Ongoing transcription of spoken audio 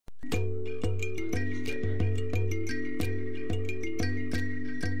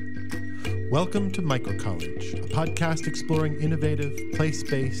Welcome to Microcollege, a podcast exploring innovative,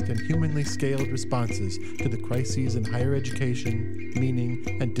 place-based, and humanly scaled responses to the crises in higher education, meaning,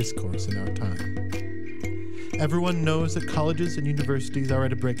 and discourse in our time. Everyone knows that colleges and universities are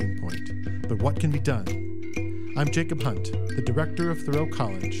at a breaking point, but what can be done? I'm Jacob Hunt, the director of Thoreau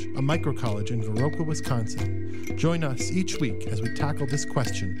College, a microcollege in Viroqua, Wisconsin. Join us each week as we tackle this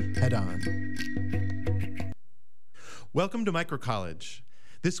question head-on. Welcome to Microcollege.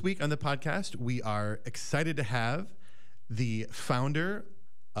 This week on the podcast, we are excited to have the founder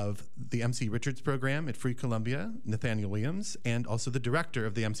of the MC Richards program at Free Columbia, Nathaniel Williams, and also the director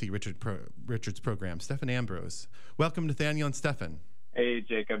of the MC Richards program, Stefan Ambrose. Welcome, Nathaniel and Stefan. Hey,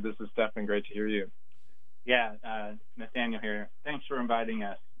 Jacob. This is Stefan. Great to hear you. Yeah, Nathaniel here. Thanks for inviting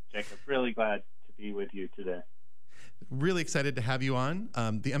us, Jacob. Really glad to be with you today. Really excited to have you on.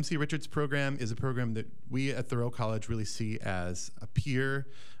 The MC Richards program is a program that we at Thoreau College really see as a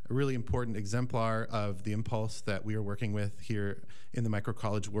really important exemplar of the impulse that we are working with here in the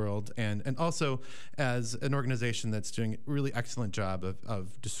microcollege world, and also as an organization that's doing a really excellent job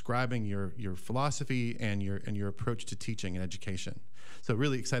of describing your philosophy and your approach to teaching and education. So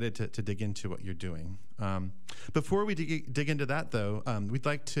really excited to dig into what you're doing. Before we dig into that, though, we'd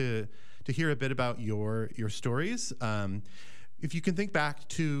like to hear a bit about your stories. If you can think back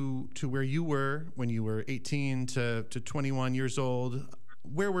to where you were when you were 18 to 21 years old,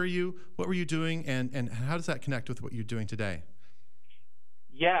 where were you? What were you doing? And how does that connect with what you're doing today?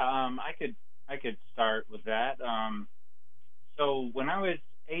 Yeah, I could start with that. So when I was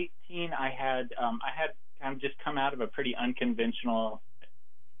 18, I had kind of just come out of a pretty unconventional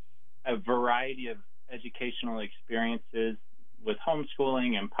variety of educational experiences with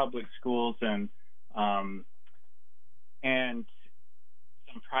homeschooling and public schools and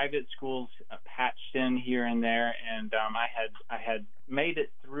some private schools patched in here and there, and I had made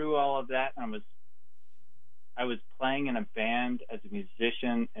it through all of that. I was playing in a band as a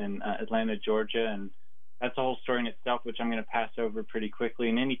musician in Atlanta, Georgia, and that's a whole story in itself, which I'm going to pass over pretty quickly.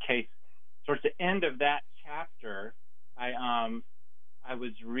 In any case, towards the end of that chapter, I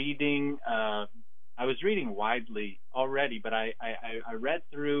was reading widely already, but I read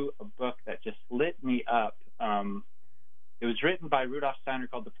through a book that just lit me up. It was written by Rudolf Steiner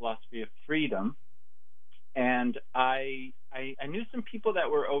called The Philosophy of Freedom, and I knew some people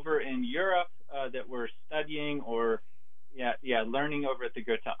that were over in Europe that were studying or learning over at the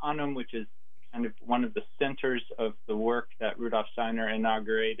Goethean, which is kind of one of the centers of the work that Rudolf Steiner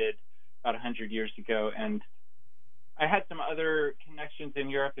inaugurated about 100 years ago, and I had some other connections in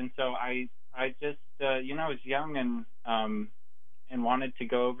Europe, and so I just, I was young and wanted to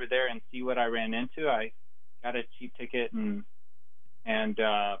go over there and see what I ran into. I got a cheap ticket and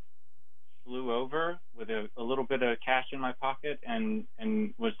flew over with a little bit of cash in my pocket and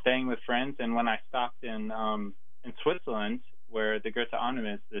was staying with friends. And when I stopped in Switzerland, where the Goethean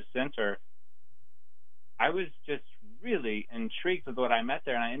is, the center, I was just really intrigued with what I met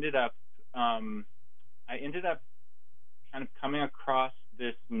there, and I ended up kind of coming across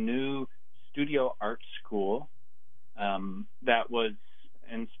this new studio art school that was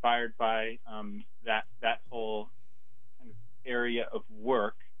inspired by that whole kind of area of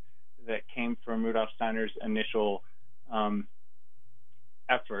work that came from Rudolf Steiner's initial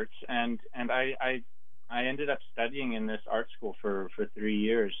efforts, and I ended up studying in this art school for 3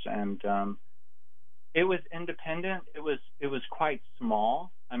 years, and it was independent. It was quite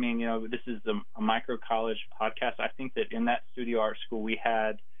small. I mean, this is a microcollege podcast. I think that in that studio art school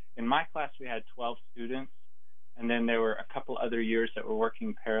in my class, we had 12 students, and then there were a couple other years that were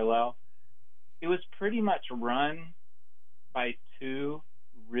working parallel. It was pretty much run by two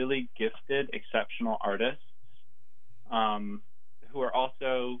really gifted, exceptional artists who are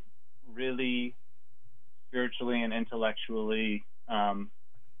also really spiritually and intellectually, I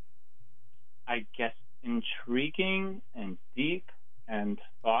guess, intriguing and deep and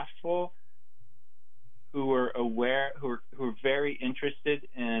thoughtful, who were aware, who were very interested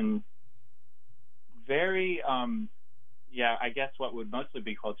in very, I guess what would mostly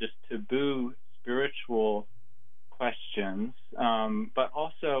be called just taboo spiritual questions, but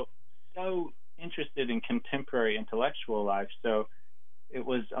also so interested in contemporary intellectual life. So it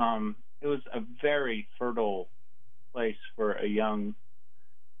was a very fertile place for a young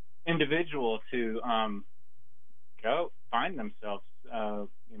individual to go find themselves,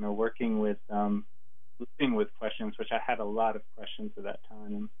 working with living with questions, which I had a lot of questions at that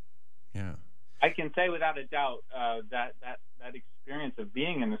time. Yeah, I can say without a doubt that experience of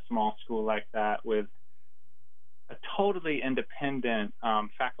being in a small school like that with a totally independent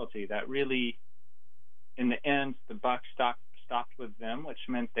faculty that really, in the end, the buck stopped stopped with them, which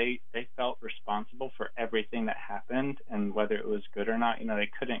meant they felt responsible for everything that happened, and whether it was good or not, they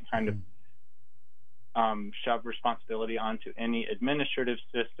couldn't kind of shove responsibility onto any administrative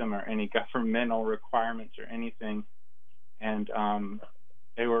system or any governmental requirements or anything. And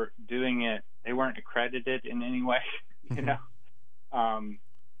they were doing it. They weren't accredited in any way,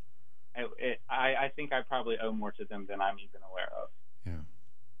 I think I probably owe more to them than I'm even aware of. Yeah.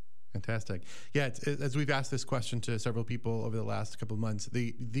 Fantastic. Yeah, as we've asked this question to several people over the last couple of months,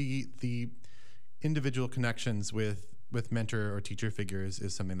 the individual connections with mentor or teacher figures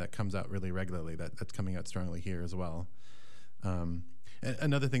is something that comes out really regularly. That's coming out strongly here as well.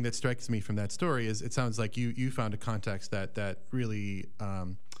 Another thing that strikes me from that story is it sounds like you found a context that really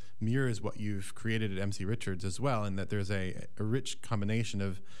mirrors what you've created at MC Richards as well, and that there's a rich combination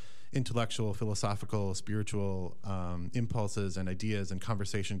of intellectual, philosophical, spiritual impulses and ideas and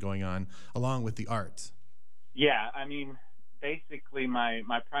conversation going on, along with the arts. Yeah, I mean, basically my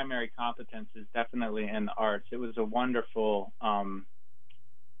primary competence is definitely in the arts. It was a wonderful kind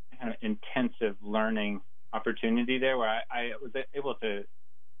of intensive learning opportunity there where I was able to,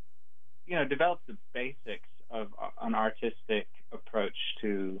 develop the basics of an artistic approach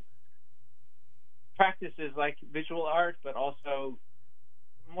to practices like visual art, but also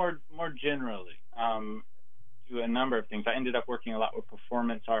more generally to a number of things. I ended up working a lot with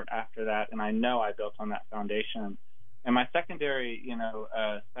performance art after that, and I know I built on that foundation. And my secondary,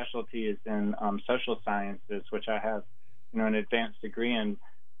 specialty is in social sciences, which I have, an advanced degree in.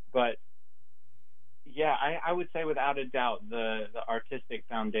 But yeah, I would say without a doubt the artistic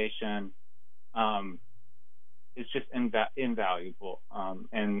foundation is just invaluable,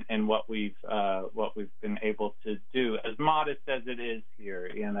 and what we've been able to do, as modest as it is here,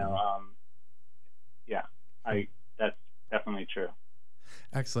 that's definitely true.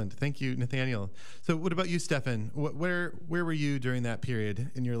 Excellent. Thank you, Nathaniel. So what about you, Stefan? Where were you during that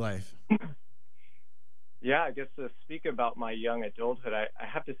period in your life? Yeah, I guess to speak about my young adulthood, I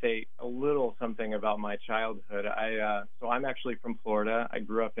have to say a little something about my childhood. So I'm actually from Florida. I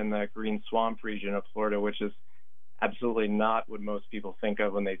grew up in the Green Swamp region of Florida, which is absolutely not what most people think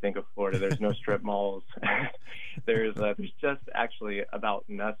of when they think of Florida. There's no strip malls. There's just actually about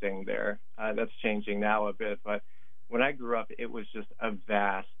nothing there. That's changing now a bit, but when I grew up, it was just a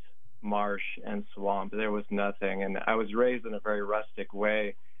vast marsh and swamp. There was nothing, and I was raised in a very rustic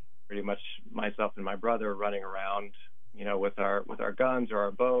way. Pretty much myself and my brother running around, with our guns or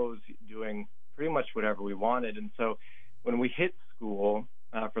our bows, doing pretty much whatever we wanted. And so when we hit school,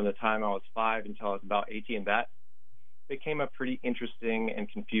 from the time I was 5 until I was about 18, that became a pretty interesting and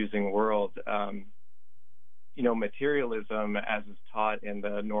confusing world. Materialism, as is taught in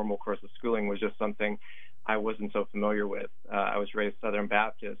the normal course of schooling, was just something I wasn't so familiar with. I was raised Southern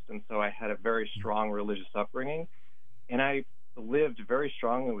Baptist, and so I had a very strong religious upbringing, and I lived very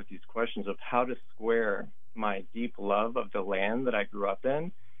strongly with these questions of how to square my deep love of the land that I grew up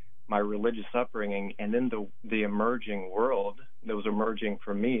in, my religious upbringing, and then the emerging world that was emerging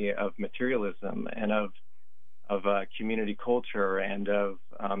for me of materialism and of community culture and of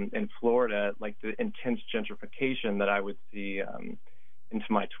in Florida, like the intense gentrification that I would see into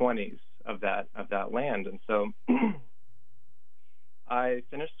my 20s of that land. And so I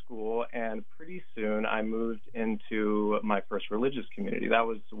finished school, and pretty soon I moved into my first religious community. That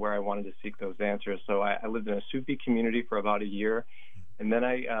was where I wanted to seek those answers. So I lived in a Sufi community for about a year, and then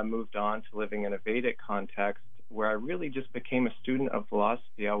I moved on to living in a Vedic context where I really just became a student of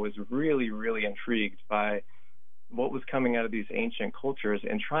philosophy. I was really, really intrigued by what was coming out of these ancient cultures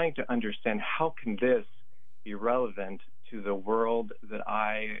and trying to understand how can this be relevant to the world that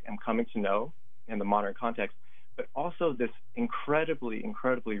I am coming to know in the modern context, but also this incredibly,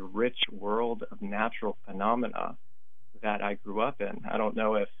 incredibly rich world of natural phenomena that I grew up in. I don't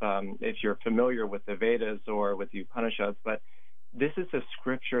know if you're familiar with the Vedas or with the Upanishads, but this is a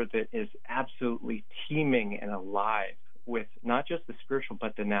scripture that is absolutely teeming and alive with not just the spiritual,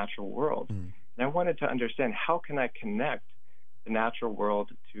 but the natural world. And I wanted to understand, how can I connect the natural world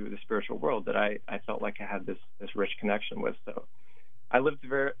to the spiritual world that I felt like I had this rich connection with. So I lived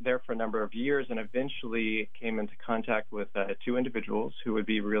there for a number of years, and eventually came into contact with 2 individuals who would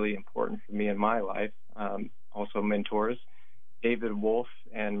be really important for me in my life, also mentors, David Wolf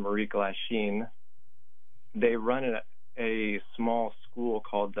and Marie Glasheen. They run a small school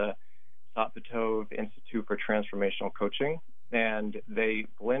called the Satvatove Institute for Transformational Coaching, and they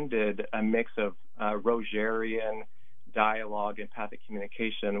blended a mix of Rogerian dialogue, empathic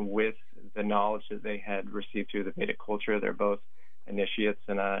communication with the knowledge that they had received through the Vedic culture. They're both initiates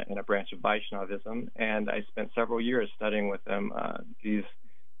in a branch of Vaishnavism, and I spent several years studying with them these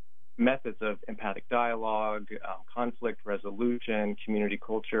methods of empathic dialogue, conflict resolution, community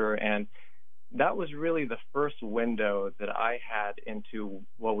culture, and that was really the first window that I had into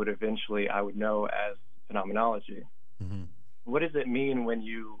what would eventually I would know as phenomenology. Mm-hmm. What does it mean when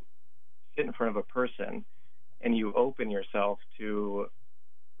you sit in front of a person and you open yourself to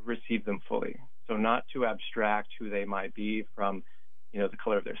receive them fully? So not to abstract who they might be from, the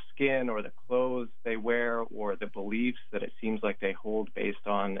color of their skin or the clothes they wear or the beliefs that it seems like they hold based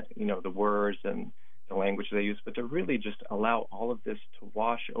on, the words and the language they use, but to really just allow all of this to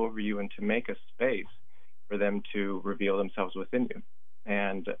wash over you and to make a space for them to reveal themselves within you.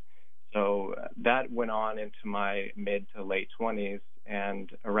 And so that went on into my mid to late 20s,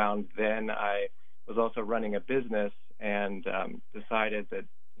 and around then I was also running a business and decided that,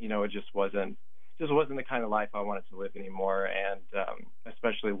 it just wasn't the kind of life I wanted to live anymore, and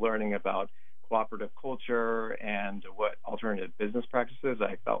especially learning about cooperative culture and what alternative business practices.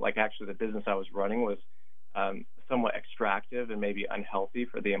 I felt like actually the business I was running was somewhat extractive and maybe unhealthy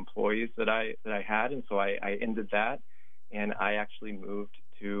for the employees that I had, and so I ended that, and I actually moved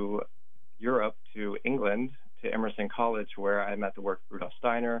to Europe, to England, to Emerson College, where I met the work of Rudolf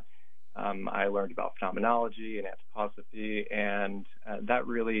Steiner. I learned about phenomenology and anthroposophy, and that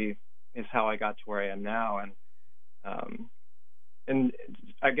really is how I got to where I am now. And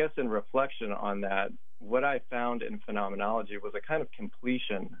I guess in reflection on that, what I found in phenomenology was a kind of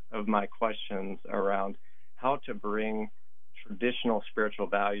completion of my questions around how to bring traditional spiritual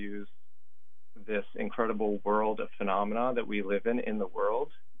values, this incredible world of phenomena that we live in the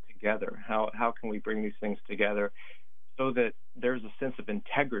world, together. How can we bring these things together so that there's a sense of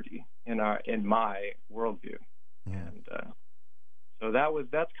integrity in my worldview? Yeah. And so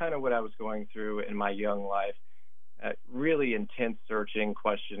that's kind of what I was going through in my young life. Really intense searching,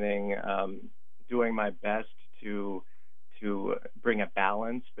 questioning, doing my best to bring a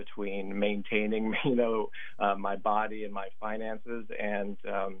balance between maintaining, my body and my finances, and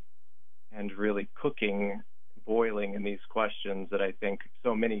really boiling in these questions that I think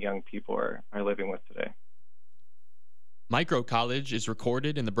so many young people are living with today. Microcollege is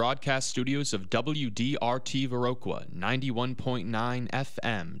recorded in the broadcast studios of WDRT Viroqua 91.9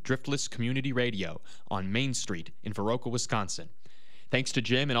 FM Driftless Community Radio on Main Street in Viroqua, Wisconsin. Thanks to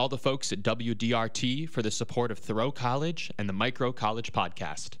Jim and all the folks at WDRT for the support of Thoreau College and the Microcollege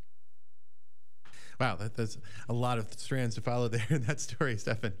podcast. Wow, that's a lot of strands to follow there in that story,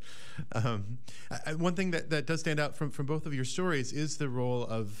 Stefan. One thing that does stand out from both of your stories is the role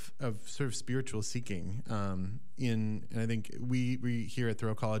of sort of spiritual seeking. And I think we here at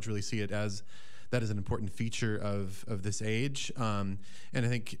Thoreau College really see it as that is an important feature of this age. And I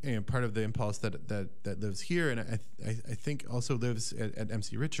think part of the impulse that lives here, and I think also lives at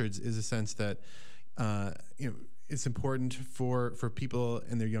MC Richards, is a sense that it's important for people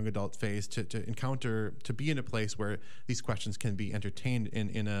in their young adult phase to be in a place where these questions can be entertained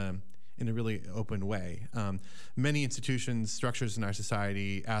in a really open way. Many institutions, structures in our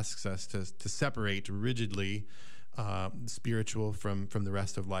society asks us to separate rigidly spiritual from the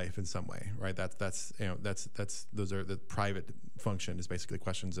rest of life in some way, right? Those are the private function is basically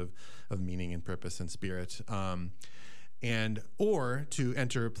questions of meaning and purpose and spirit. Or to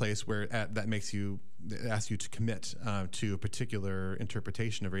enter a place where that asks you to commit to a particular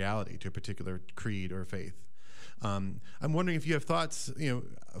interpretation of reality, to a particular creed or faith. I'm wondering if you have thoughts,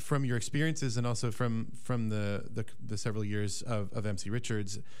 from your experiences and also from the several years of MC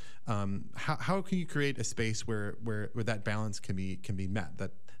Richards. How can you create a space where that balance can be met,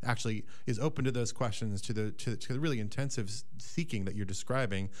 that actually is open to those questions, to the really intensive seeking that you're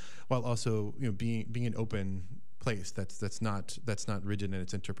describing, while also being an open place that's not rigid in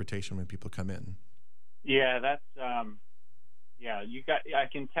its interpretation when people come in? Yeah, that's I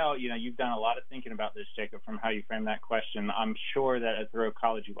can tell you've done a lot of thinking about this, Jacob, from how you frame that question. I'm sure that at Thoreau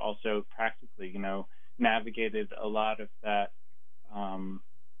College you've also practically navigated a lot of that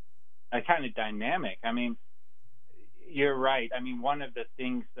kind of dynamic. I mean, you're right. I mean, one of the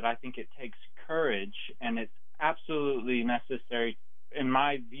things that I think it takes courage, and it's absolutely necessary in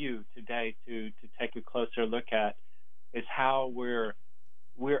my view today to take a closer look at, is how we're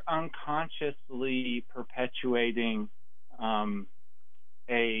unconsciously perpetuating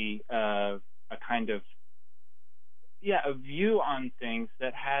a kind of a view on things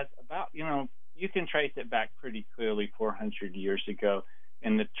that has about you can trace it back pretty clearly 400 years ago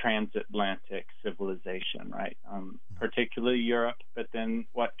in the transatlantic civilization, right? Particularly Europe, but then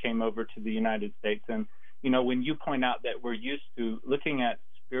what came over to the United States. And when you point out that we're used to looking at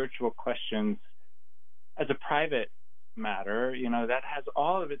spiritual questions as a private matter, that has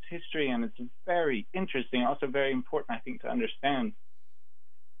all of its history, and it's very interesting, also very important, I think, to understand.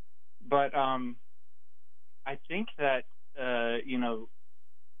 But I think that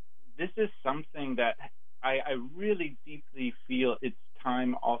this is something that I really deeply feel it's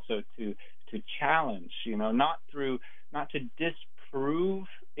time also to challenge. Not to disprove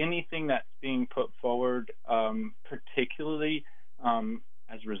anything that's being put forward, particularly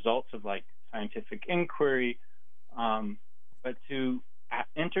as results of like scientific inquiry, but to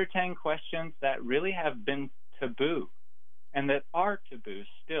entertain questions that really have been taboo and that are taboo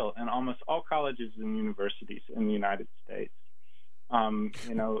still in almost all colleges and universities in the United States. And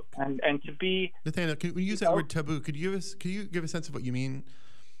to be Nathaniel, when you use that word taboo, could you give a sense of what you mean?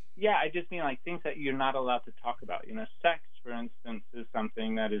 Yeah, I just mean like things that you're not allowed to talk about. Sex, for instance, is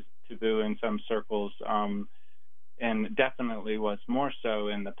something that is taboo in some circles, and definitely was more so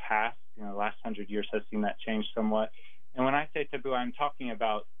in the past. The last 100 years has seen that change somewhat. And when I say taboo, I'm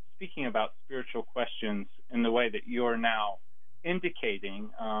speaking about spiritual questions in the way that you're now indicating.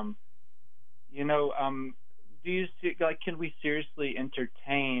 Do you see, can we seriously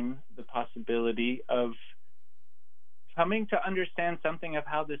entertain the possibility of coming to understand something of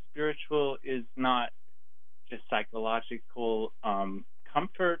how the spiritual is not just psychological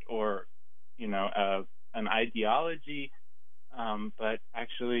comfort or, an ideology, but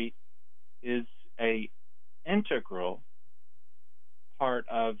actually is a integral part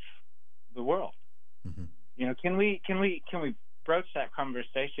of the world? Mm-hmm. Can we broach that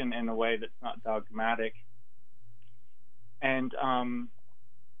conversation in a way that's not dogmatic? And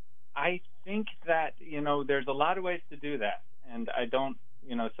I think that, there's a lot of ways to do that. And I don't,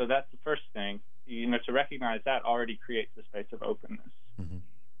 so that's the first thing, to recognize that already creates a space of openness. Mm-hmm.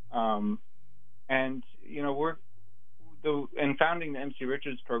 In founding the MC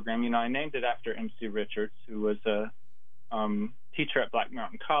Richards program, I named it after MC Richards, who was a teacher at Black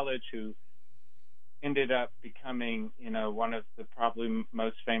Mountain College, who ended up becoming, one of the probably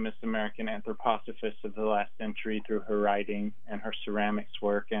most famous American anthroposophists of the last century through her writing and her ceramics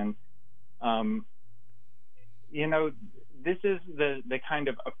work. And, this is the kind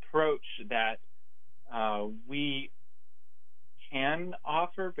of approach that we can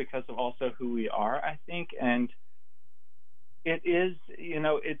offer because of also who we are, I think. And it is,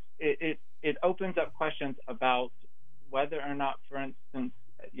 it opens up questions about whether or not, for instance,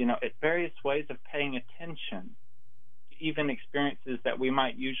 at various ways of paying attention to even experiences that we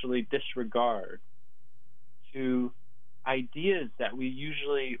might usually disregard, to ideas that we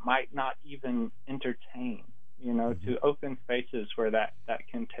usually might not even entertain, to open spaces where that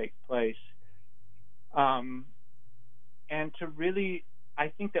can take place. And to really, I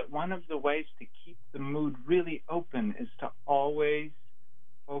think that one of the ways to keep the mood really open is to always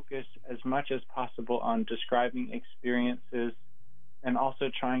focus as much as possible on describing experiences and also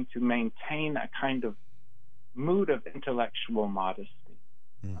trying to maintain a kind of mood of intellectual modesty.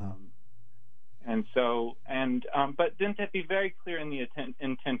 Mm-hmm. But then to be very clear in the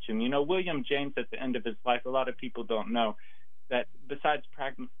intention. William James, at the end of his life, a lot of people don't know that besides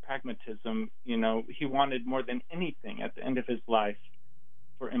pragmatism, he wanted more than anything at the end of his life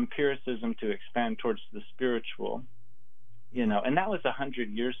for empiricism to expand towards the spiritual, and that was 100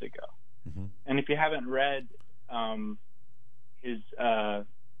 years ago. Mm-hmm. And if you haven't read his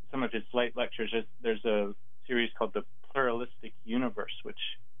some of his late lectures, there's a series called The Pluralistic Universe, which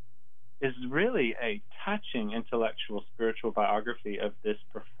is really a touching intellectual spiritual biography of this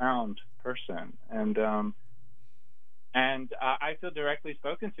profound person. And I feel directly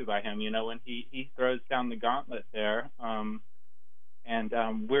spoken to by him, when he throws down the gauntlet there. We're,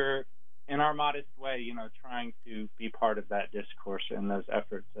 in our modest way, trying to be part of that discourse and those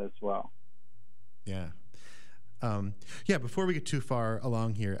efforts as well. Yeah. Before we get too far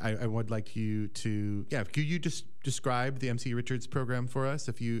along here, I would like you to, could you just describe the MC Richards program for us?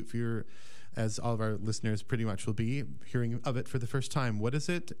 If you're, as all of our listeners pretty much will be hearing of it for the first time, what is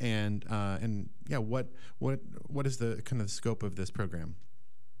it? And what is the kind of scope of this program?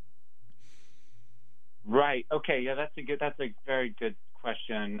 Right. Okay. Yeah, that's a very good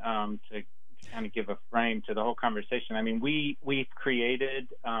question to kind of give a frame to the whole conversation. I mean, we've created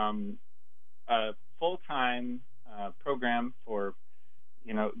a full-time program for,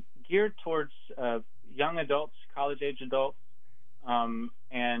 geared towards young adults, college-age adults,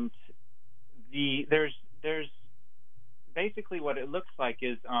 and there's basically what it looks like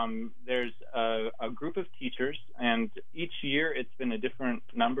is there's a group of teachers, and each year it's been a different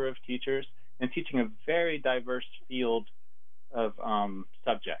number of teachers and teaching a very diverse field of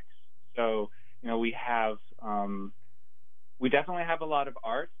subjects. So, we definitely have a lot of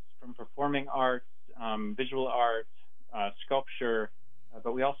arts, from performing arts, visual art, sculpture,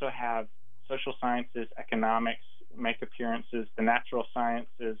 but we also have social sciences, economics make appearances, the natural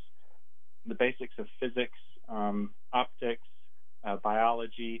sciences,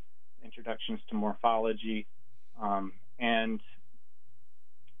 pedagogy, introductions to morphology,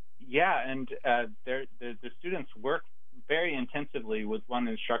 the students work very intensively with one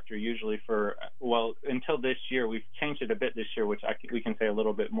instructor usually for, well, until this year. We've changed it a bit this year, which we can say a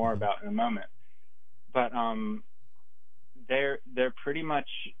little bit more about in a moment. But they're pretty much,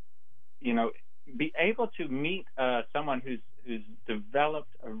 be able to meet someone who's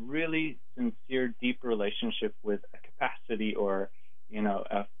developed a really sincere, deep relationship with a capacity or,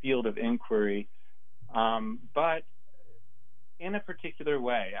 a field of inquiry, but in a particular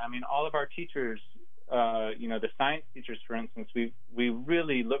way. I mean, all of our teachers, the science teachers, for instance, we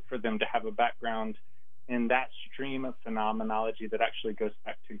really look for them to have a background in that stream of phenomenology that actually goes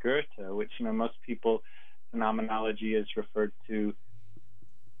back to Goethe, which, most people, phenomenology is referred to,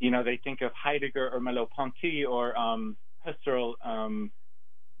 they think of Heidegger or Merleau-Ponty or Husserl,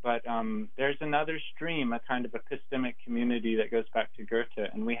 but there's another stream, a kind of epistemic community that goes back to Goethe,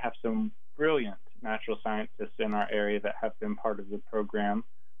 and we have some brilliant natural scientists in our area that have been part of the program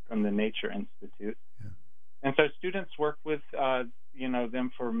from the Nature Institute. Yeah. And so students work with,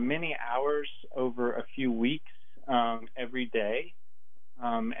 them for many hours over a few weeks every day.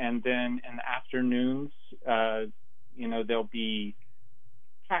 And then in the afternoons, there'll be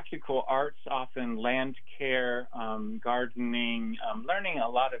practical arts, often land care, gardening, learning a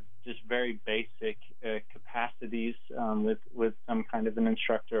lot of just very basic capacities with some kind of an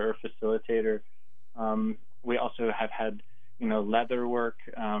instructor or facilitator. We also have had, leather work,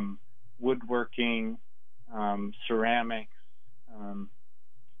 woodworking, ceramics.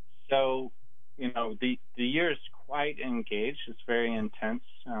 So, the year is quite engaged. It's very intense.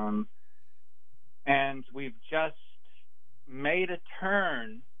 And we've just made a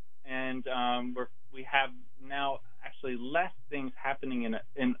turn, and we have now actually less things happening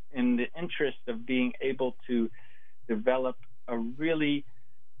in the interest of being able to develop a really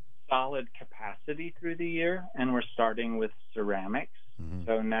solid capacity through the year, and we're starting with ceramics. Mm-hmm.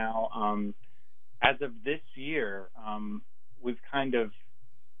 So now, as of this year, we've kind of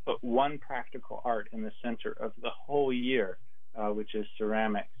put one practical art in the center of the whole year, which is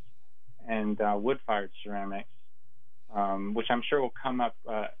ceramics and wood-fired ceramics, which I'm sure will come up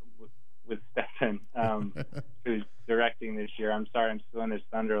with Stefan, who's directing this year. I'm sorry, I'm still in his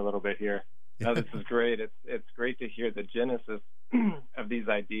thunder a little bit here. No, this is great. It's great to hear the genesis of these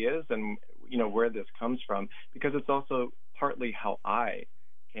ideas and, where this comes from, because it's also partly how I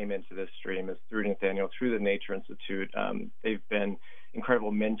came into this stream is through Nathaniel, through the Nature Institute. They've been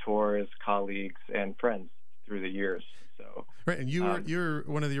incredible mentors, colleagues, and friends through the years. So right, and you're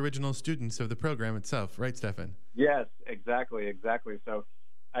one of the original students of the program itself, right, Stefan? Yes, exactly. So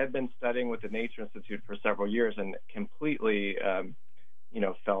I've been studying with the Nature Institute for several years and completely,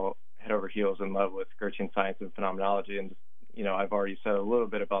 fell head over heels in love with Goethean science and phenomenology. And, I've already said a little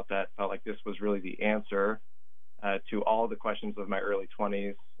bit about that. Felt like this was really the answer to all the questions of my early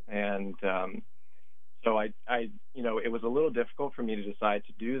 20s. And so I it was a little difficult for me to decide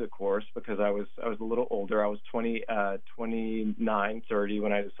to do the course because I was a little older. I was 29, 30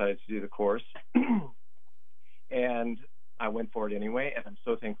 when I decided to do the course. And I went for it anyway, and I'm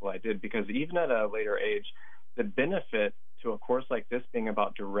so thankful I did, because even at a later age, the benefit to a course like this being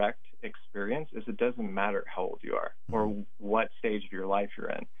about direct experience is it doesn't matter how old you are or what stage of your life you're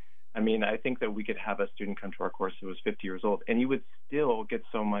in. I mean, I think that we could have a student come to our course who was 50 years old, and you would still get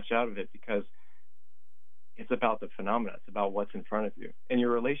so much out of it because it's about the phenomena. It's about what's in front of you and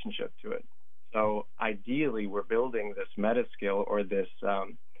your relationship to it. So ideally, we're building this meta skill or this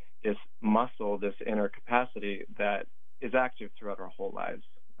muscle, this inner capacity that is active throughout our whole lives.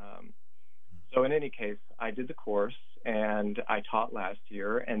 So in any case, I did the course, and I taught last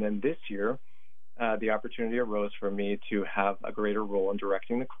year, and then this year, the opportunity arose for me to have a greater role in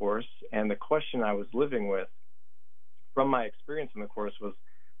directing the course. And the question I was living with from my experience in the course was,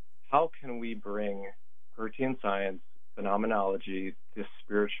 how can we bring Goethean science, phenomenology, this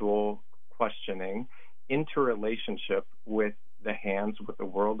spiritual questioning into relationship with the hands, with the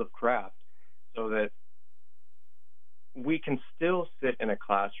world of craft, so that we can still sit in a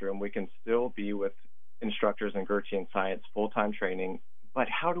classroom, we can still be with instructors in Goethean science, full-time training, but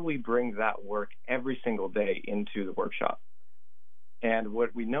how do we bring that work every single day into the workshop? And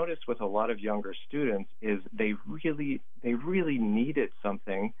what we noticed with a lot of younger students is they really needed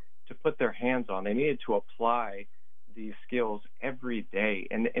something to put their hands on. They needed to apply these skills every day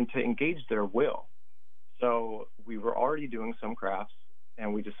and to engage their will. So we were already doing some crafts,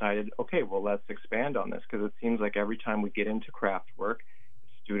 and we decided, okay, well, let's expand on this, because it seems like every time we get into craft work,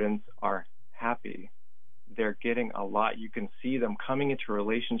 students are happy. They're getting a lot. You can see them coming into a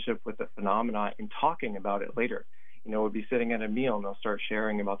relationship with the phenomena and talking about it later. would be sitting at a meal and they'll start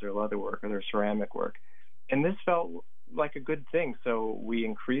sharing about their leather work or their ceramic work. And this felt like a good thing. So we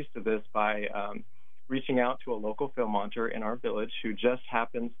increased this by reaching out to a local film monter in our village who just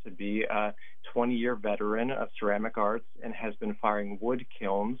happens to be a 20-year veteran of ceramic arts and has been firing wood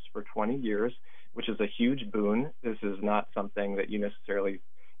kilns for 20 years, which is a huge boon. This is not something that you necessarily,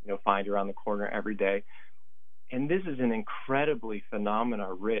 find around the corner every day. And this is an incredibly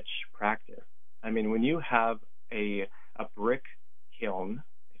phenomena-rich practice. I mean, when you have a brick kiln,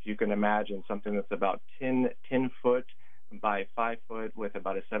 if you can imagine something that's about 10 foot by 5 foot with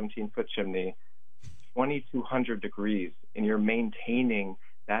about a 17-foot chimney, 2,200 degrees, and you're maintaining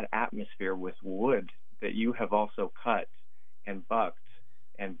that atmosphere with wood that you have also cut and bucked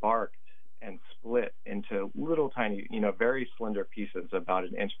and barked and split into little tiny, very slender pieces about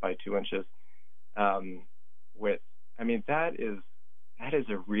 1 inch by 2 inches width. I mean, that is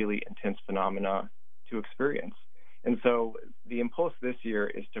a really intense phenomena to experience. And so the impulse this year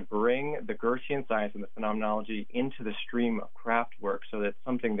is to bring the Goethean science and the phenomenology into the stream of craft work, so that's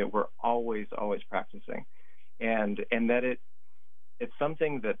something that we're always practicing. And that it's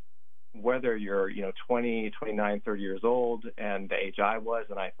something that whether you're, 20, 29, 30 years old, and the age I was,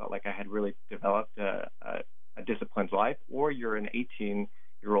 and I felt like I had really developed a disciplined life, or you're an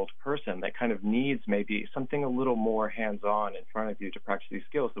 18-year-old person that kind of needs maybe something a little more hands-on in front of you to practice these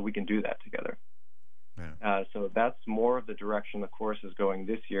skills, so we can do that together. Yeah. So that's more of the direction the course is going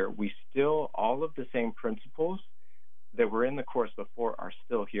this year. We still, all of the same principles that were in the course before are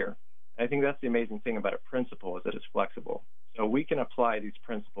still here. I think that's the amazing thing about a principle, is that it's flexible. So we can apply these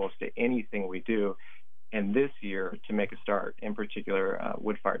principles to anything we do, and this year, to make a start, in particular,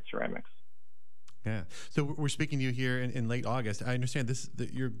 wood-fired ceramics. Yeah. So we're speaking to you here in late August. I understand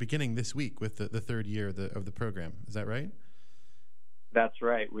that you're beginning this week with the third year of the program. Is that right? That's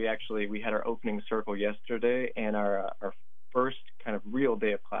right. We had our opening circle yesterday and our first kind of real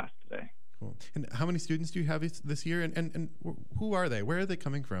day of class today. Cool. And how many students do you have this year? And who are they? Where are they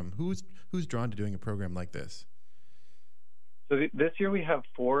coming from? Who's drawn to doing a program like this? So this year we have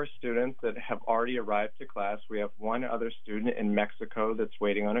 4 students that have already arrived to class. We have 1 other student in Mexico that's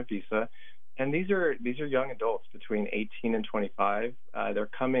waiting on a visa. And these are young adults between 18 and 25. They're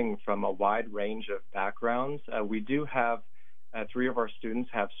coming from a wide range of backgrounds. We do have 3 of our students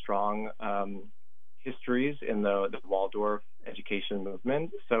have strong histories in the Waldorf education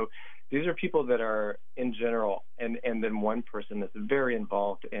movement. So these are people that are in general, and then one person that's very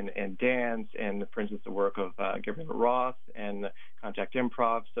involved in dance and, for instance, the work of Gabriel Roth and contact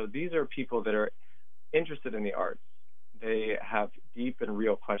improv. So these are people that are interested in the arts. They have deep and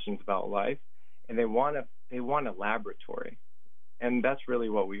real questions about life, and they want a laboratory. And that's really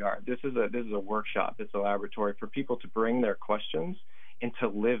what we are. This is a workshop. It's a laboratory for people to bring their questions and to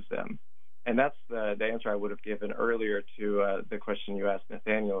live them. And that's the answer I would have given earlier to the question you asked,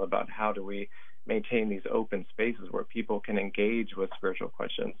 Nathaniel, about how do we maintain these open spaces where people can engage with spiritual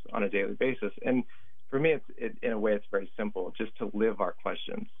questions on a daily basis. And for me, in a way, it's very simple, just to live our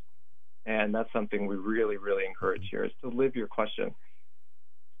questions. And that's something we really, really encourage here, is to live your question.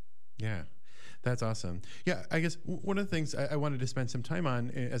 Yeah. That's awesome. Yeah, I guess one of the things I wanted to spend some time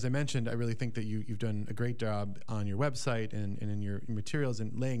on, as I mentioned, I really think that you've done a great job on your website and in your materials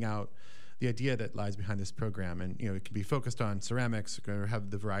and laying out the idea that lies behind this program. And, it can be focused on ceramics or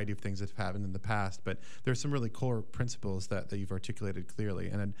have the variety of things that have happened in the past, but there's some really core principles that you've articulated clearly.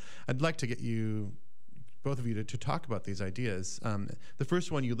 And I'd like to get both of you to talk about these ideas. The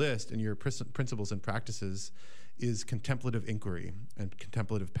first one you list in your principles and practices is contemplative inquiry and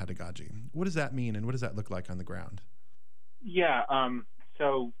contemplative pedagogy. What does that mean, and what does that look like on the ground? Yeah.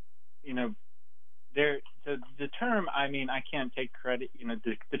 So the term, I can't take credit.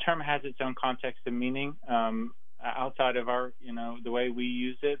 The term has its own context and meaning outside of our, the way we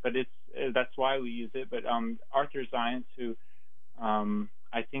use it, but that's why we use it. But Arthur Zients, who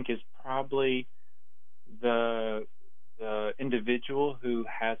I think is probably the individual who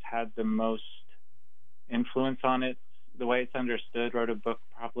has had the most influence on it, the way it's understood, wrote a book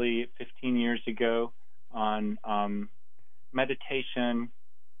probably 15 years ago on meditation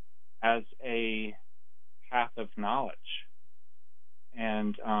as a path of knowledge.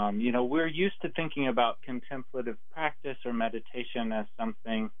 And, we're used to thinking about contemplative practice or meditation as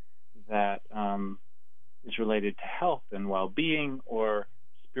something that is related to health and well-being or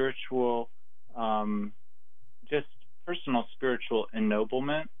spiritual, just personal spiritual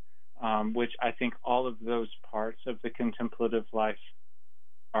ennoblement, which I think all of those parts of the contemplative life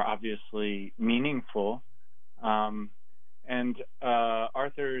are obviously meaningful. And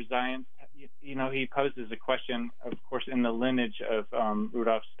Arthur Zients, he poses a question, of course, in the lineage of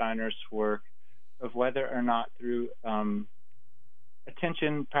Rudolf Steiner's work, of whether or not through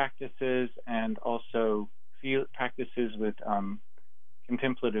attention practices and also practices with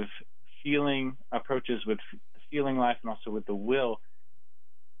contemplative feeling approaches with the feeling life and also with the will,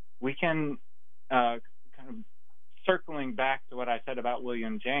 we can kind of circling back to what I said about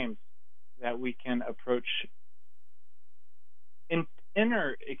William James, that we can approach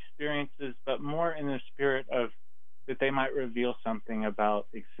inner experiences, but more in the spirit of that they might reveal something about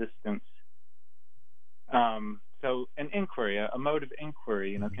existence. So an inquiry, a mode of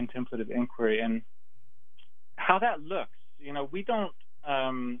inquiry, contemplative inquiry, and how that looks. We don't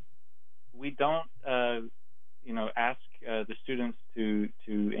ask the students to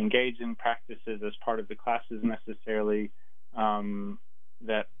engage in practices as part of the classes necessarily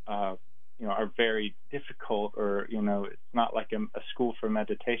that are very difficult, or it's not like a school for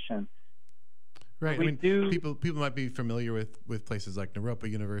meditation. Right. People might be familiar with places like Naropa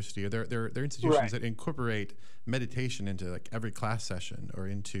University, or they're institutions right. that incorporate meditation into like every class session or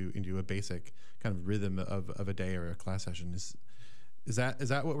into a basic kind of rhythm of a day or a class session. Is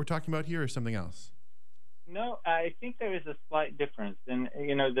that what we're talking about here, or something else? No, I think there is a slight difference. And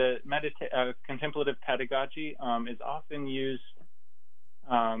the contemplative pedagogy is often used.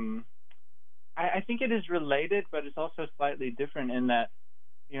 I think it is related, but it's also slightly different in that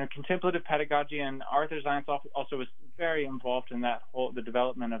contemplative pedagogy, and Arthur Zients also was very involved in the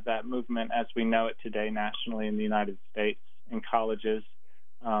development of that movement as we know it today nationally in the United States in colleges.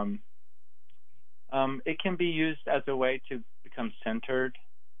 It can be used as a way to become centered,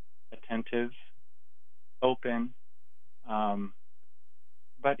 attentive, open,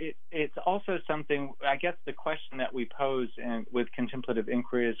 but it's also something. I guess the question that we pose with contemplative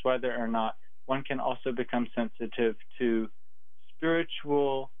inquiry is whether or not one can also become sensitive to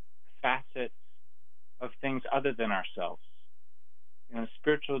spiritual facets of things other than ourselves,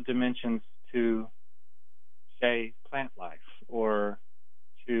 spiritual dimensions to, say, plant life, or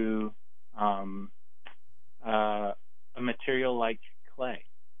to a material like clay,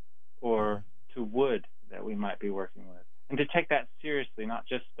 or to wood that we might be working with, and to take that seriously, not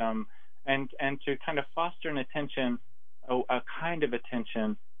just and to kind of foster an attention, a kind of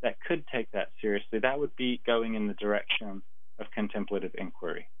attention that could take that seriously. That would be going in the direction of contemplative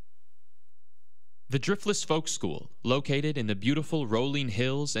inquiry. The Driftless Folk School, located in the beautiful rolling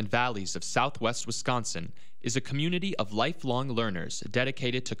hills and valleys of southwest Wisconsin, is a community of lifelong learners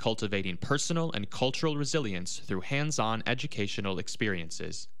dedicated to cultivating personal and cultural resilience through hands-on educational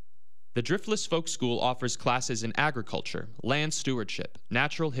experiences. The Driftless Folk School offers classes in agriculture, land stewardship,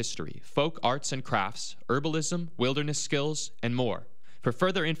 natural history, folk arts and crafts, herbalism, wilderness skills, and more. For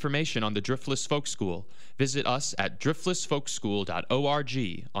further information on the Driftless Folk School, visit us at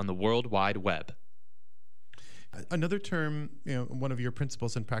driftlessfolkschool.org on the World Wide Web. Another term, one of your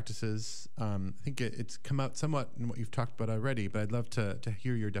principles and practices, I think it's come out somewhat in what you've talked about already, but I'd love to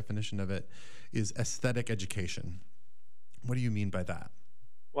hear your definition of it, is aesthetic education. What do you mean by that?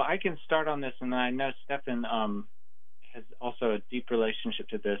 Well, I can start on this, and I know Stefan has also a deep relationship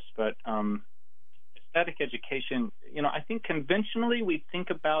to this, but aesthetic education, I think conventionally we think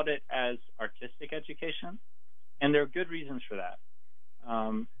about it as artistic education, and there are good reasons for that.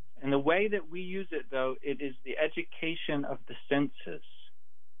 And the way that we use it, though, it is the education of the senses,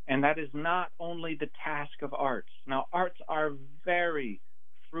 and that is not only the task of arts. Now, arts are very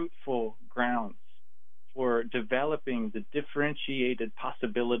fruitful grounds for developing the differentiated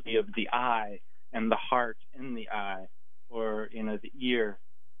possibility of the eye and the heart in the eye, or the ear.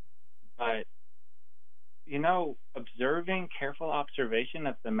 But observing, careful observation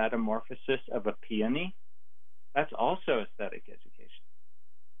of the metamorphosis of a peony, that's also aesthetic education.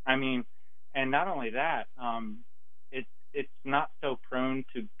 And not only that, it's not so prone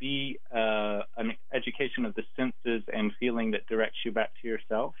to be an education of the senses and feeling that directs you back to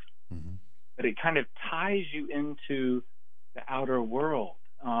yourself, mm-hmm. but it kind of ties you into the outer world,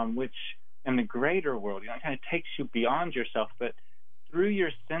 and the greater world. It kind of takes you beyond yourself, but through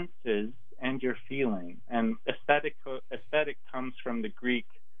your senses and your feeling. And aesthetic comes from the Greek,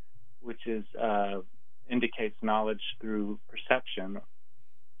 which is indicates knowledge through perception.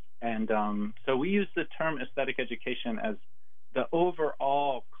 And so we use the term aesthetic education as the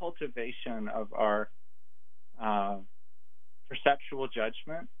overall cultivation of our perceptual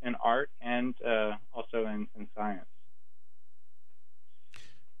judgment in art and also in science.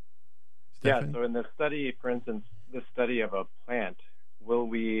 Stefan? Yeah, so in the study, for instance, the study of a plant, will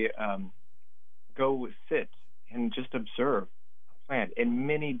we go sit and just observe a plant in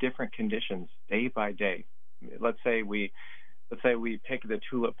many different conditions day by day? Let's say we pick the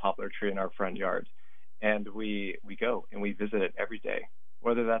tulip poplar tree in our front yard, and we go and we visit it every day.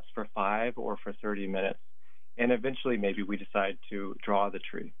 whether that's for 5 or for 30 minutes. And eventually maybe we decide to draw the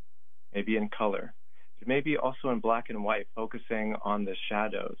tree, maybe in color, but maybe also in black and white, focusing on the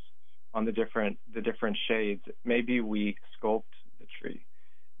shadows, on the different shades. Maybe we sculpt the tree.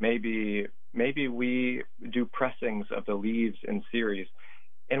 Maybe we do pressings of the leaves in series.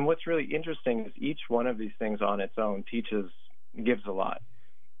 And what's really interesting is each one of these things on its own gives a lot.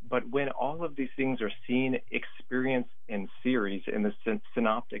 But when all of these things are seen, experienced in series, in the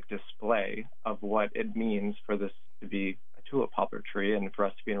synoptic display of what it means for this to be a tulip poplar tree and for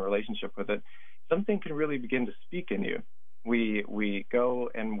us to be in a relationship with it, something can really begin to speak in you. We go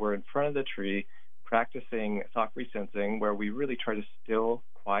and we're in front of the tree practicing thought-free sensing, where we really try to still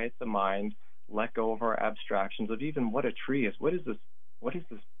quiet the mind, let go of our abstractions of even what a tree is. What is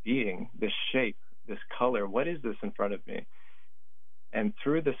this being, this shape, this color? What is this in front of me? And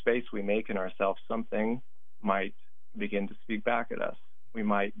through the space we make in ourselves, something might begin to speak back at us. We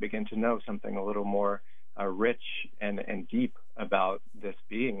might begin to know something a little more rich and deep about this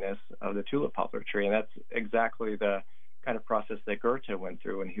beingness of the tulip poplar tree. And that's exactly the kind of process that Goethe went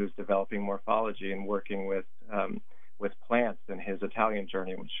through when he was developing morphology and working with plants in his Italian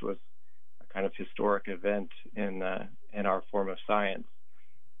journey, which was a kind of historic event in our form of science.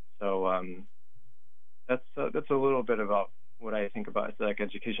 So that's a little bit about what I think about aesthetic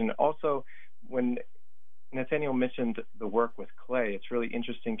education. Also, when Nathaniel mentioned the work with clay, it's really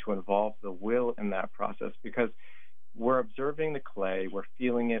interesting to involve the will in that process, because we're observing the clay, we're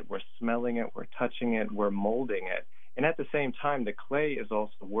feeling it, we're smelling it, we're touching it, we're molding it. And at the same time, the clay is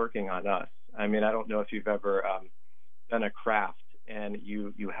also working on us. I mean, I don't know if you've ever done a craft and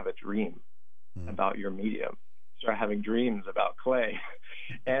you have a dream about your medium. You start having dreams about clay,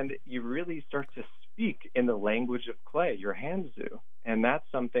 and you really start to speak in the language of clay. Your hands do. And that's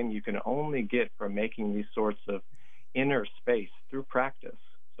something you can only get from making these sorts of inner space through practice,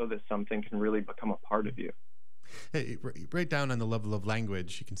 so that something can really become a part of you. Hey, right down on the level of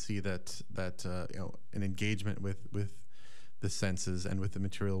language, you can see that an engagement with the senses and with the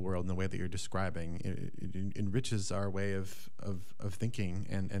material world in the way that you're describing, it enriches our way of thinking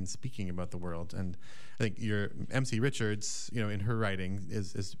and speaking about the world. And I think your MC Richards, in her writing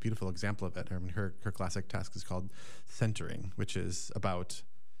is a beautiful example of it. I mean, her classic task is called centering, which is about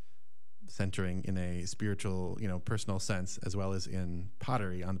centering in a spiritual, personal sense, as well as in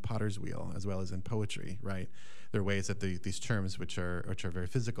pottery, on the potter's wheel, as well as in poetry, right? There are ways that these terms, which are very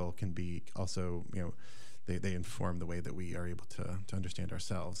physical, can be also, they inform the way that we are able to understand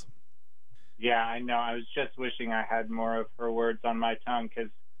ourselves. Yeah, I know. I was just wishing I had more of her words on my tongue, because,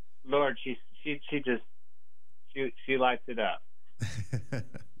 Lord, she lights it up.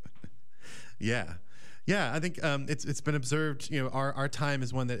 Yeah. Yeah, I think it's been observed, our time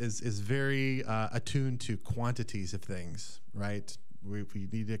is one that is very attuned to quantities of things, right? We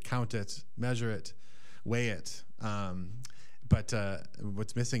need to count it, measure it, weigh it. But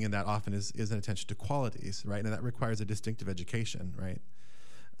what's missing in that often is an attention to qualities, right? And that requires a distinctive education, right?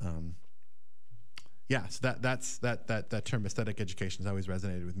 So that term aesthetic education has always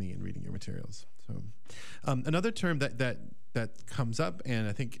resonated with me in reading your materials. So another term that comes up and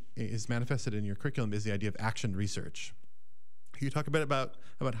I think is manifested in your curriculum is the idea of action research. Can you talk a bit about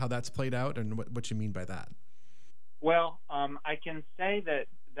how that's played out and what you mean by that? Well, I can say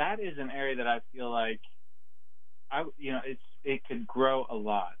that is an area that I feel like it could grow a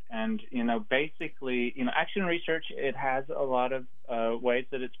lot. And, basically, action research, it has a lot of ways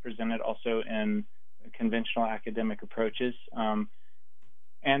that it's presented also in conventional academic approaches.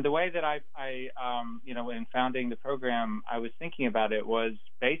 And the way that I in founding the program, I was thinking about it was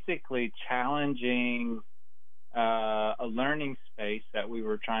basically challenging a learning space that we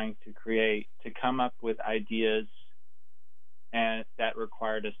were trying to create to come up with ideas and that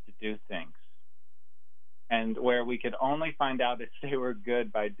required us to do things, and where we could only find out if they were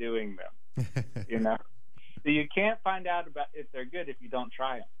good by doing them. So you can't find out if they're good if you don't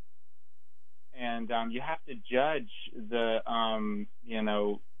try them. And you have to judge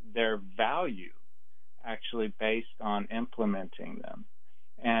their value actually based on implementing them.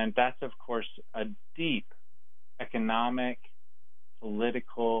 And that's, of course, a deep economic,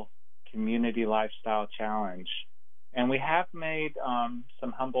 political, community lifestyle challenge. And we have made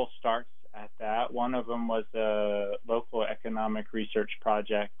some humble starts at that. One of them was a local economic research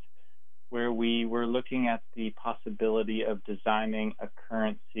project where we were looking at the possibility of designing a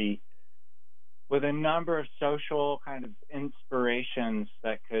currency with a number of social kind of inspirations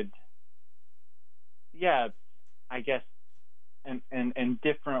that could, I guess, in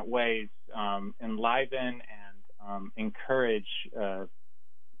different ways, enliven and encourage,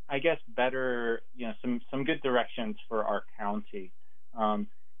 better, some good directions for our county.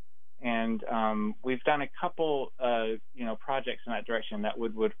 We've done a couple, projects in that direction that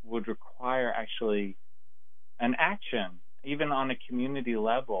would require actually an action, even on a community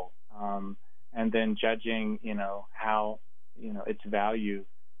level, and then judging, how, its value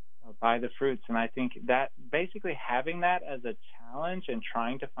by the fruits. And I think that basically having that as a challenge and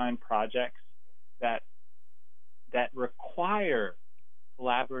trying to find projects that require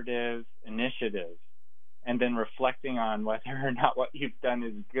collaborative initiatives, and then reflecting on whether or not what you've done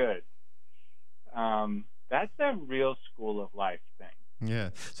is good. That's a real school of life thing. Yeah.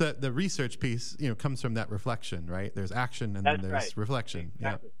 So the research piece, comes from that reflection, right? There's action and then there's reflection.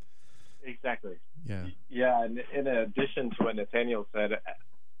 Exactly. Yeah. Exactly. Yeah. Yeah, and in addition to what Nathaniel said,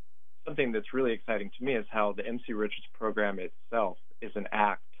 something that's really exciting to me is how the MC Richards program itself is an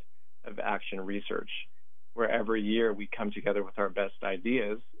act of action research, where every year we come together with our best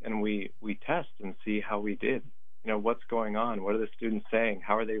ideas and we test and see how we did. What's going on? What are the students saying?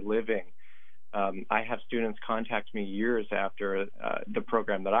 How are they living? I have students contact me years after the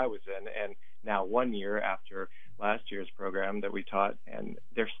program that I was in, and now 1 year after last year's program that we taught, and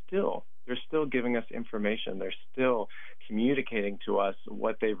they're still giving us information. They're still communicating to us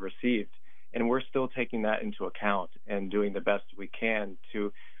what they've received, and we're still taking that into account and doing the best we can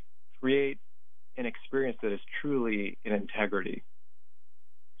to create an experience that is truly in integrity,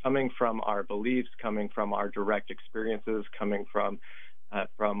 coming from our beliefs, coming from our direct experiences, coming from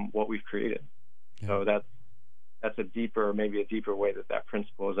what we've created. Yeah. So that's maybe a deeper way that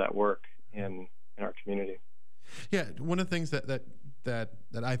principle is at work in our community. Yeah, one of the things that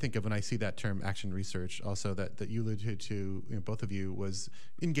I think of when I see that term action research, also that you alluded to, both of you, was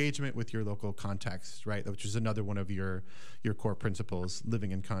engagement with your local context, right? Which is another one of your core principles,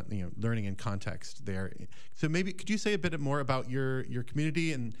 living in learning in context there. So maybe could you say a bit more about your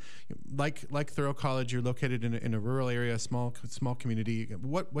community, and like Thoreau College, you're located in a rural area, small community.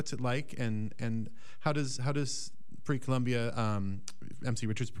 What's it like, and how does Pre-Columbia MC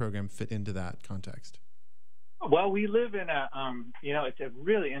Richards program fit into that context? Well, we live in it's a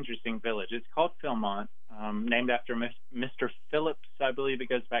really interesting village. It's called Philmont, named after Mr. Phillips, I believe it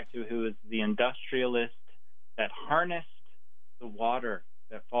goes back to, who is the industrialist that harnessed the water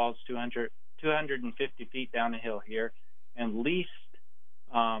that falls 250 feet down a hill here and leased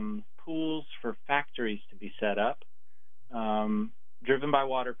pools for factories to be set up, driven by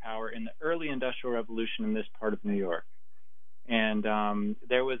water power in the early Industrial Revolution in this part of New York. And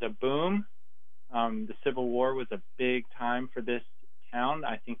there was a boom. The Civil War was a big time for this town.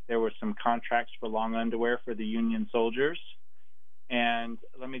 I think there were some contracts for long underwear for the Union soldiers. And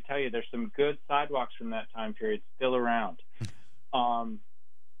let me tell you, there's some good sidewalks from that time period still around.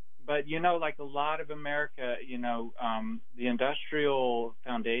 But, like a lot of America, the industrial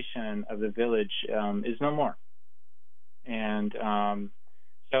foundation of the village is no more. And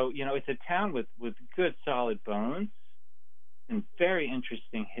so, it's a town with good, solid bones and very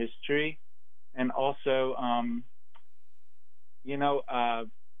interesting history. And also,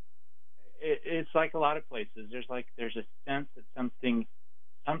 it's like a lot of places. There's a sense that something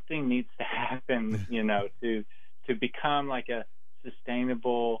needs to happen, to become like a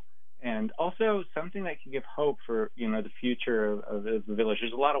sustainable, and also something that can give hope for, the future of the village.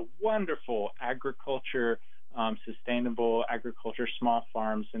 There's a lot of wonderful agriculture, sustainable agriculture, small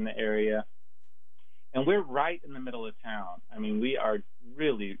farms in the area. And we're right in the middle of town. I mean, we are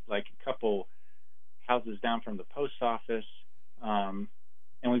really like a couple houses down from the post office, and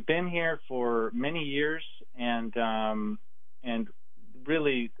we've been here for many years, and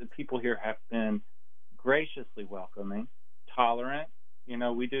really the people here have been graciously welcoming, tolerant.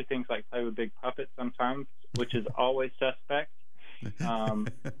 We do things like play with big puppets sometimes, which is always suspect.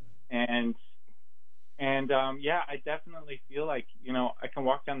 I definitely feel like, I can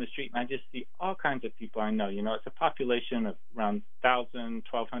walk down the street and I just see all kinds of people I know. It's a population of around 1,000,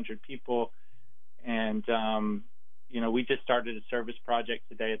 1,200 people. And, we just started a service project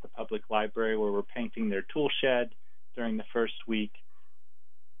today at the public library where we're painting their tool shed during the first week.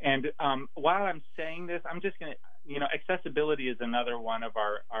 And while I'm saying this, I'm just going to, accessibility is another one of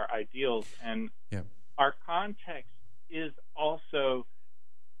our ideals. And our context is also,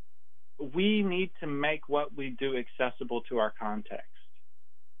 we need to make what we do accessible to our context.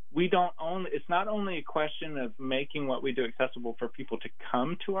 It's not only a question of making what we do accessible for people to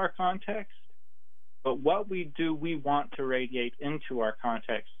come to our context, but what we do, we want to radiate into our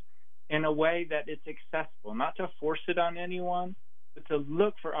context in a way that it's accessible, not to force it on anyone, but to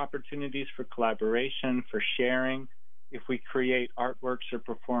look for opportunities for collaboration, for sharing. If we create artworks or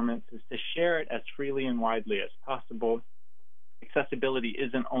performances, to share it as freely and widely as possible. Accessibility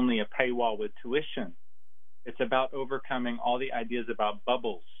isn't only a paywall with tuition. It's about overcoming all the ideas about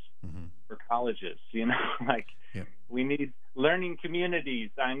bubbles for colleges. Like we need learning communities.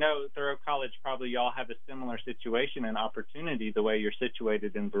 I know Thoreau College, probably y'all have a similar situation and opportunity the way you're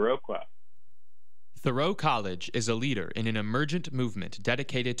situated in Viroqua. Thoreau College is a leader in an emergent movement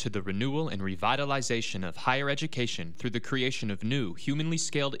dedicated to the renewal and revitalization of higher education through the creation of new, humanly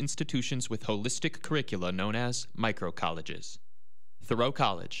scaled institutions with holistic curricula known as microcolleges. Thoreau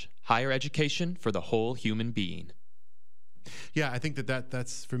College, higher education for the whole human being. Yeah, I think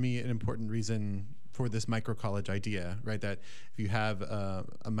that's for me an important reason for this microcollege idea, right? That if you have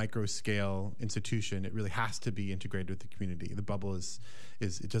a micro scale institution, it really has to be integrated with the community. The bubble is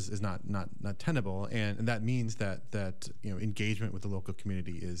not tenable, and that means that engagement with the local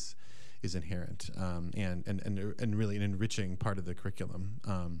community is inherent, and really an enriching part of the curriculum.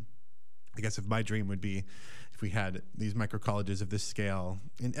 I guess if my dream would be if we had these microcolleges of this scale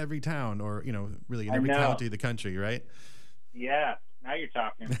in every town, or really in every county of the country, right? Yeah, now you're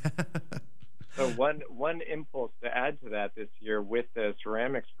talking. So one impulse to add to that this year with the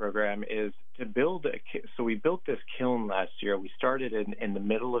ceramics program is to build so we built this kiln last year. We started in the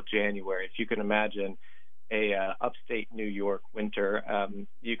middle of January. If you can imagine a upstate New York winter,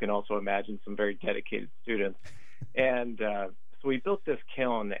 you can also imagine some very dedicated students. And so we built this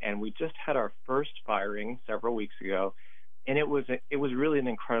kiln, and we just had our first firing several weeks ago. And it was really an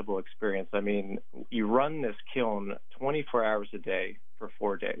incredible experience. I mean, you run this kiln 24 hours a day for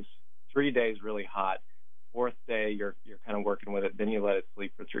 4 days. 3 days really hot. Fourth day, you're kind of working with it. Then you let it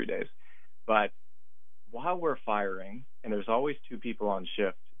sleep for 3 days. But while we're firing, and there's always 2 people on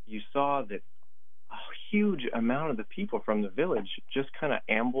shift, you saw that a huge amount of the people from the village just kind of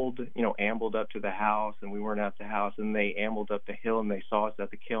ambled up to the house, and we weren't at the house, and they ambled up the hill, and they saw us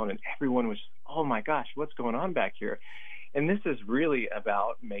at the kiln, and everyone was, oh my gosh, what's going on back here? And this is really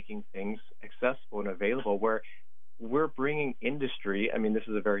about making things accessible and available, where we're bringing industry. I mean, this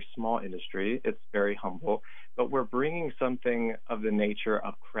is a very small industry. It's very humble, but we're bringing something of the nature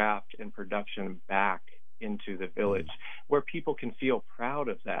of craft and production back into the village where people can feel proud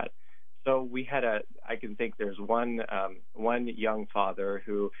of that. So we had I can think there's one young father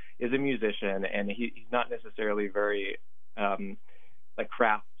who is a musician, and he's not necessarily very like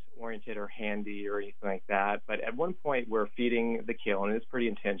craft oriented or handy or anything like that. But at one point we're feeding the kiln, and it's pretty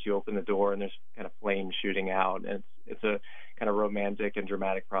intense. You open the door and there's kind of flames shooting out, and it's a kind of romantic and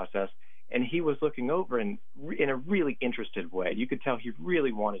dramatic process. And he was looking over in a really interested way. You could tell he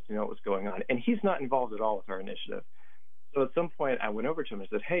really wanted to know what was going on. And he's not involved at all with our initiative. So at some point I went over to him and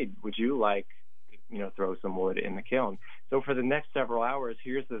said, hey, would you like, throw some wood in the kiln? So for the next several hours,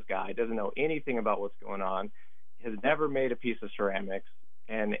 here's this guy, doesn't know anything about what's going on, has never made a piece of ceramics,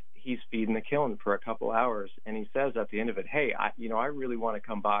 and he's feeding the kiln for a couple hours. And he says at the end of it, hey, I really want to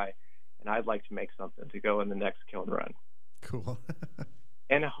come by, and I'd like to make something to go in the next kiln run. Cool.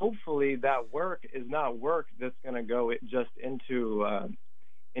 And hopefully that work is not work that's going to go just into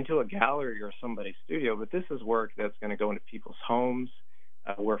a gallery or somebody's studio, but this is work that's going to go into people's homes.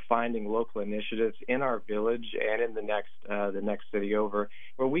 We're finding local initiatives in our village and in the next city over,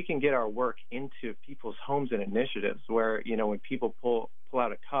 where we can get our work into people's homes and initiatives. Where when people pull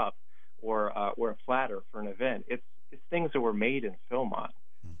out a cup or a platter for an event, it's things that were made in Philmont,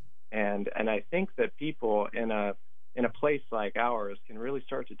 and I think that people in a place like ours can really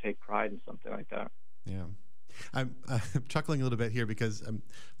start to take pride in something like that. Yeah. I'm chuckling a little bit here because I'm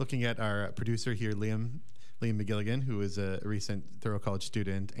looking at our producer here, Liam McGilligan, who is a recent Thoreau College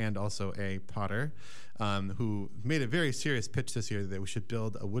student and also a potter, who made a very serious pitch this year that we should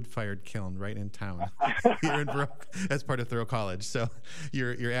build a wood-fired kiln right in town here in Baroque as part of Thoreau College. So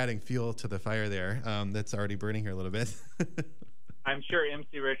you're adding fuel to the fire there that's already burning here a little bit. I'm sure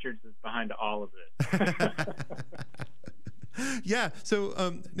MC Richards is behind all of this. Yeah. So,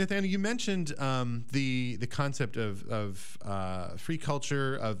 Nathaniel, you mentioned the concept of free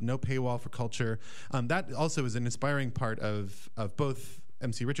culture, of no paywall for culture. That also is an inspiring part of both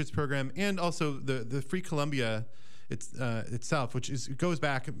MC Richards' program and also the Free Columbia itself, which goes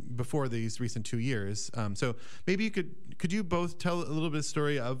back before these recent 2 years. So maybe could you both tell a little bit of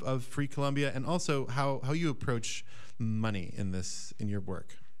story of Free Columbia and also how you approach money in your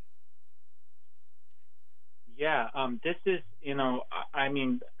work? Yeah, this is,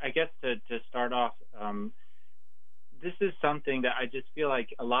 I guess to start off, this is something that I just feel like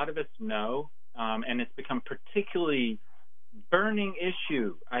a lot of us know, and it's become particularly burning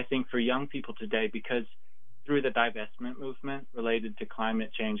issue, I think, for young people today, because through the divestment movement related to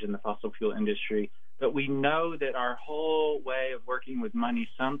climate change in the fossil fuel industry, but we know that our whole way of working with money,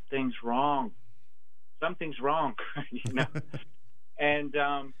 something's wrong. Something's wrong, And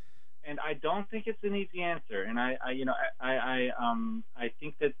And I don't think it's an easy answer. And I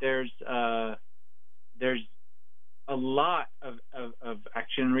think that there's a lot of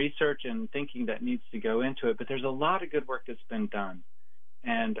action research and thinking that needs to go into it, but there's a lot of good work that's been done.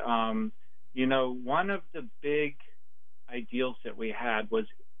 And, one of the big ideals that we had was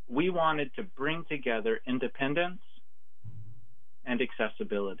we wanted to bring together independence and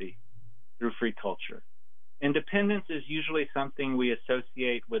accessibility through free culture. Independence is usually something we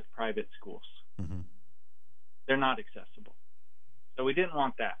associate with private schools. Mm-hmm. They're not accessible. So we didn't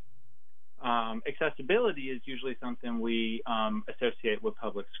want that. Accessibility is usually something we associate with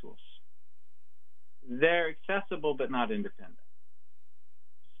public schools. They're accessible but not independent.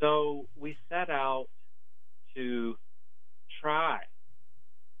 So we set out to try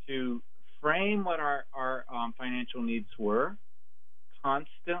to frame what our financial needs were,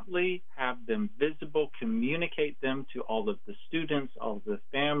 constantly have them visible, communicate them to all of the students, all of the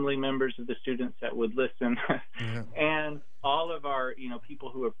family members of the students that would listen, yeah. And all of our, people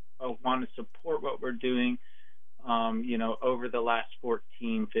who want to support what we're doing, over the last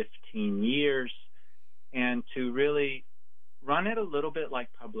 14, 15 years, and to really run it a little bit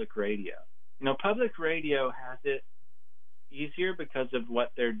like public radio. Public radio has it easier because of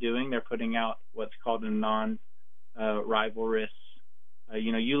what they're doing. They're putting out what's called a non-rivalrous.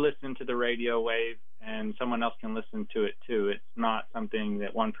 You listen to the radio wave, and someone else can listen to it too. It's not something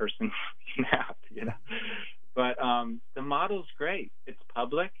that one person can have, But the model's great. It's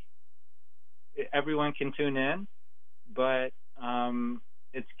public. Everyone can tune in, but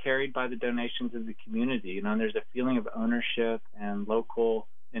it's carried by the donations of the community. There's a feeling of ownership and local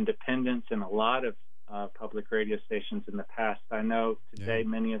independence in a lot of public radio stations in the past. I know today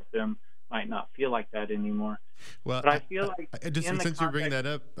many of them might not feel like that anymore. Well, but I feel like since you're bringing that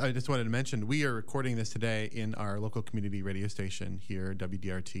up, I just wanted to mention we are recording this today in our local community radio station here,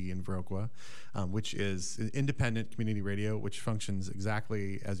 WDRT in Viroqua, which is independent community radio, which functions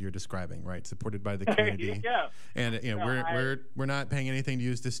exactly as you're describing, right? Supported by the community. Yeah. And we're not paying anything to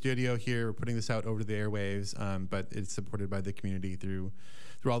use the studio here. We're putting this out over the airwaves, but it's supported by the community through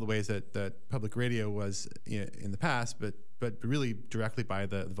all the ways that public radio was in the past, but really directly by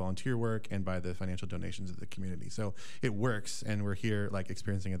the volunteer work and by the financial donations of the community. So it works, and we're here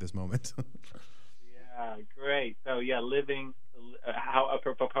experiencing at this moment. Yeah, great. So living how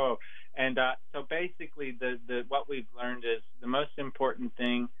apropos. And so basically the what we've learned is the most important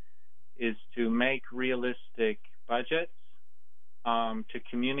thing is to make realistic budgets, to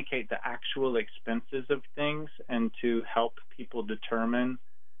communicate the actual expenses of things, and to help people determine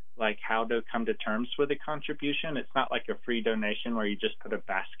how to come to terms with a contribution. It's not like a free donation where you just put a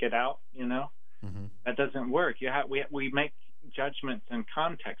basket out, Mm-hmm. That doesn't work. We make judgments in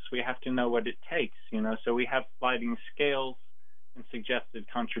context. We have to know what it takes, So we have sliding scales and suggested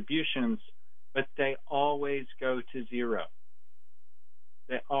contributions, but they always go to zero.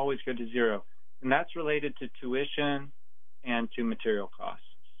 They always go to zero. And that's related to tuition and to material costs.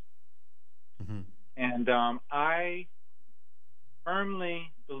 Mm-hmm. And I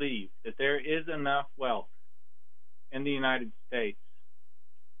firmly believe that there is enough wealth in the United States,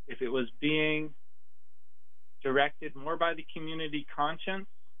 if it was being directed more by the community conscience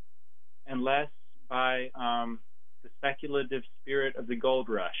and less by the speculative spirit of the gold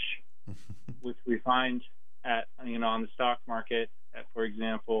rush, which we find at on the stock market, for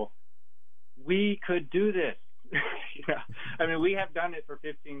example. We could do this. We have done it for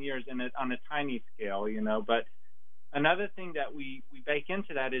 15 years on a tiny scale, but another thing that we bake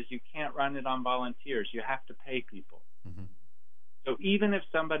into that is you can't run it on volunteers. You have to pay people. Mm-hmm. So even if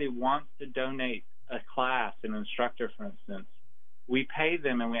somebody wants to donate a class, an instructor, for instance, we pay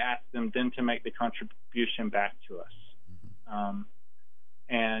them and we ask them then to make the contribution back to us. Mm-hmm.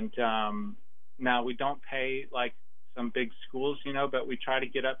 Now we don't pay like some big schools, but we try to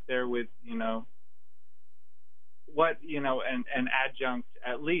get up there with, what an adjunct,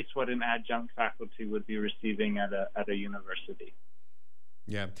 at least what an adjunct faculty would be receiving at a university.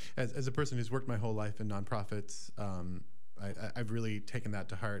 Yeah, as a person who's worked my whole life in nonprofits, I've really taken that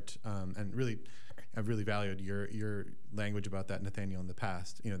to heart, and really, I've really valued your language about that, Nathaniel, in the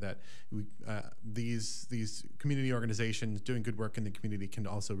past. That these community organizations doing good work in the community can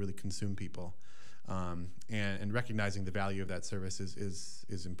also really consume people. And recognizing the value of that service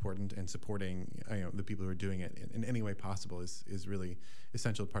is important, and supporting the people who are doing it in any way possible is really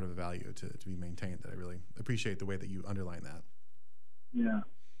essential part of the value to be maintained. That I really appreciate the way that you underline that. Yeah.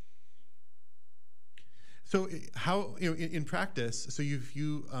 So how in practice? So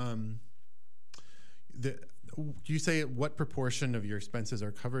you say what proportion of your expenses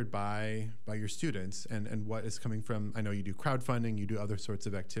are covered by your students, and what is coming from? I know you do crowdfunding, you do other sorts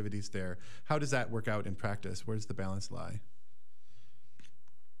of activities there. How does that work out in practice? Where does the balance lie?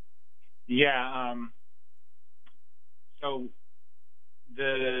 Yeah. So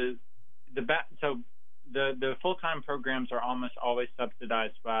the full-time programs are almost always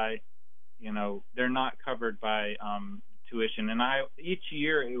subsidized by, they're not covered by tuition. And each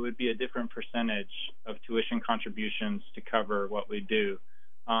year it would be a different percentage of tuition contributions to cover what we do.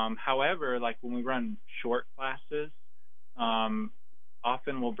 However, like when we run short classes,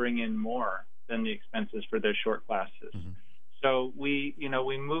 often we'll bring in more than the expenses for those short classes. Mm-hmm. So we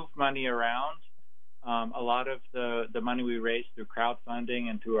move money around. A lot of the money we raise through crowdfunding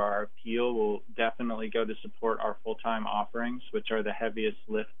and through our appeal will definitely go to support our full-time offerings, which are the heaviest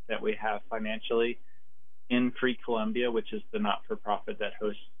lift that we have financially in Free Columbia, which is the not-for-profit that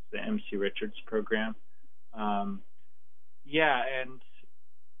hosts the MC Richards program. And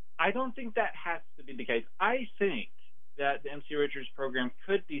I don't think that has to be the case. I think that the MC Richards program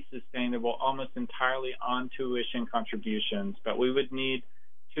could be sustainable almost entirely on tuition contributions, but we would need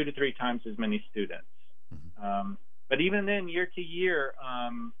 2 to 3 times as many students. Mm-hmm. But even then, year to year,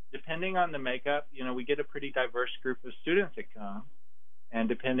 depending on the makeup, we get a pretty diverse group of students that come, and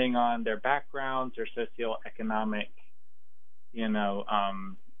depending on their backgrounds, their socioeconomic,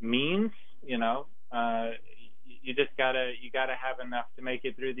 means, you just gotta have enough to make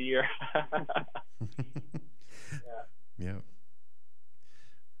it through the year. Yeah.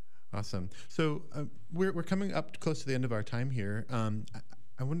 Awesome. So we're coming up close to the end of our time here.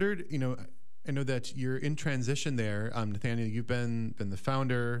 I wondered, I know that you're in transition there. Nathaniel, you've been the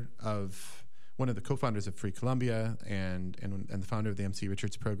founder of, one of the co-founders of Free Columbia and the founder of the MC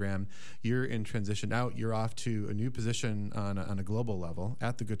Richards program. You're in transition out. You're off to a new position on a global level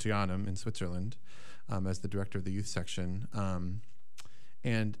at the Goetheanum in Switzerland as the director of the youth section. I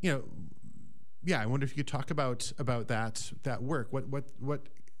wonder if you could talk about that work. What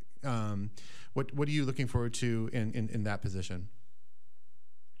are you looking forward to in that position?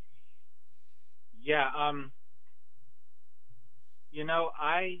 Yeah,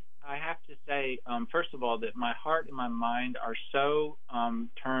 I have to say, first of all, that my heart and my mind are so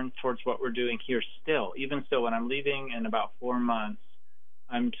turned towards what we're doing here still. Even still, when I'm leaving in about 4 months,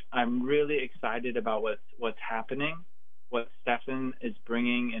 I'm really excited about what's happening, what Stefan is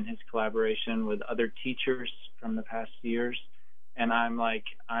bringing in his collaboration with other teachers from the past years, and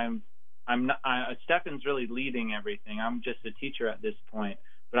Stefan's really leading everything. I'm just a teacher at this point,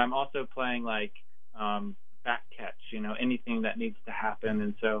 but I'm also playing back catch, anything that needs to happen.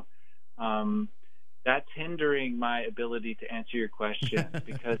 And so that's hindering my ability to answer your question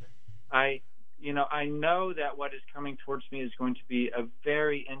because I know that what is coming towards me is going to be a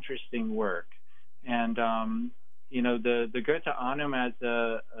very interesting work. And, the Goetheanum as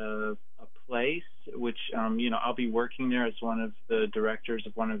a place, which, I'll be working there as one of the directors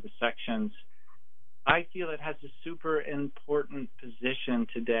of one of the sections, I feel it has a super important position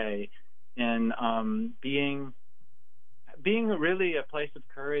today in being really a place of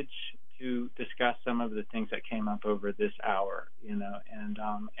courage to discuss some of the things that came up over this hour,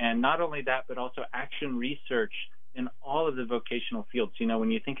 and not only that, but also action research in all of the vocational fields.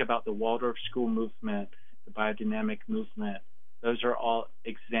 When you think about the Waldorf school movement, the biodynamic movement, those are all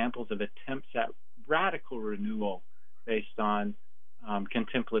examples of attempts at radical renewal based on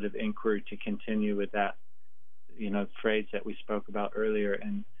contemplative inquiry, to continue with that, phrase that we spoke about earlier.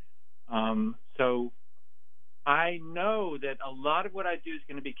 And so I know that a lot of what I do is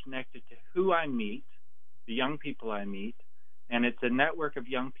going to be connected to who I meet, the young people I meet, and it's a network of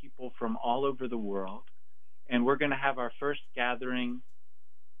young people from all over the world. And we're going to have our first gathering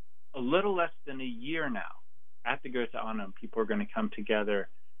a little less than a year now at the Goetheanum. People are going to come together,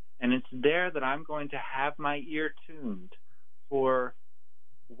 and it's there that I'm going to have my ear tuned for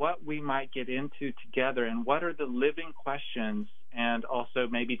what we might get into together and what are the living questions and also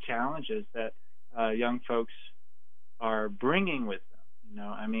maybe challenges that young folks are bringing with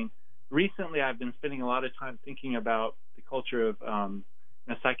them. Recently I've been spending a lot of time thinking about the culture of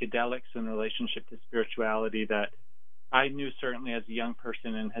psychedelics in relationship to spirituality that I knew certainly as a young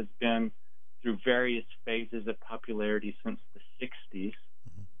person and has been through various phases of popularity since the 60s.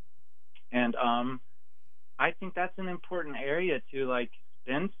 And I think that's an important area to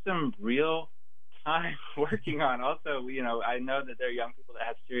spend some real time working on. Also, I know that there are young people that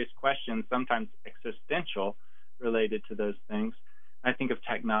have serious questions, sometimes existential, related to those things. I think of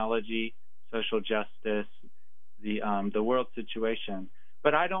technology, social justice, the world situation.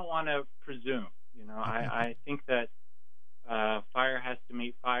 But I don't want to presume. I think that fire has to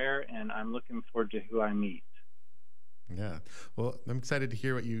meet fire, and I'm looking forward to who I meet. Yeah. Well, I'm excited to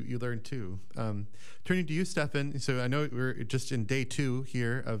hear what you learned too. Turning to you, Stefan. So I know we're just in day 2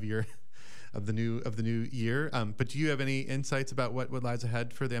 here of the new year. But do you have any insights about what lies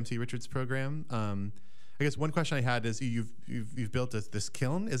ahead for the MC Richards program? I guess one question I had is you've built this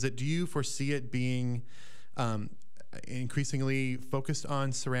kiln. Do you foresee it being increasingly focused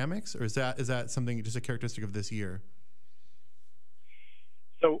on ceramics, or is that something just a characteristic of this year?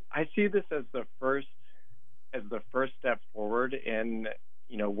 So I see this as the first step forward in,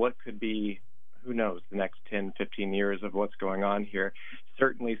 what could be, who knows, the next 10, 15 years of what's going on here.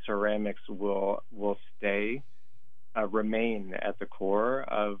 Certainly ceramics will remain at the core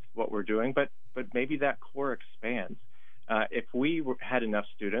of what we're doing, but maybe that core expands. If we had enough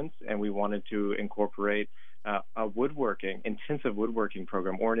students and we wanted to incorporate a intensive woodworking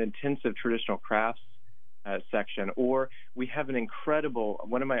program, or an intensive traditional crafts section, or we have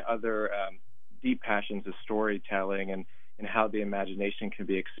one of my other deep passions is storytelling and how the imagination can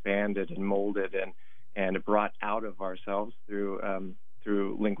be expanded and molded and brought out of ourselves through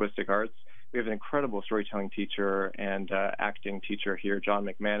linguistic arts. We have an incredible storytelling teacher and acting teacher here, John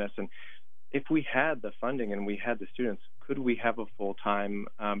McManus, and if we had the funding and we had the students, could we have a full-time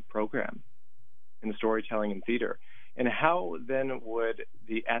program in storytelling and theater? And how then would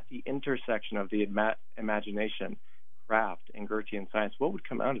at the intersection of the imagination, craft, and Goethean science, what would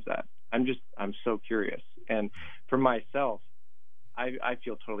come out of that? I'm so curious. And for myself, I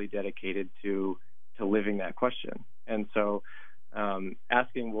feel totally dedicated to living that question. And so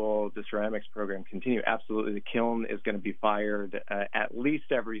asking, will the ceramics program continue? Absolutely. The kiln is going to be fired at least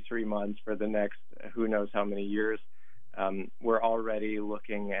every 3 months for the next who knows how many years. We're already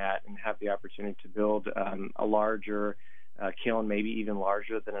looking at and have the opportunity to build a larger kiln, maybe even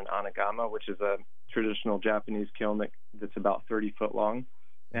larger than an anagama, which is a traditional Japanese kiln that's about 30 foot long.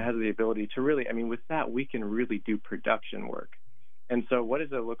 It has the ability to really, with that, we can really do production work. And so what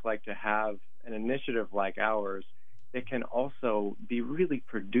does it look like to have an initiative like ours that can also be really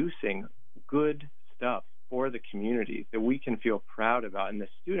producing good stuff for the community that we can feel proud about? And the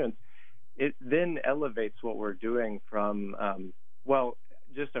students, it then elevates what we're doing from,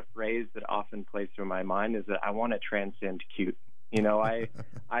 just a phrase that often plays through my mind is that I want to transcend cute. I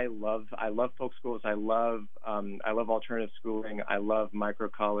love folk schools. I love alternative schooling. I love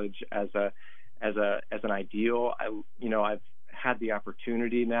Microcollege as an ideal. I've had the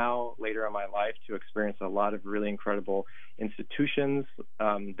opportunity now later in my life to experience a lot of really incredible institutions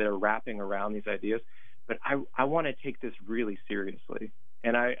that are wrapping around these ideas. But I want to take this really seriously.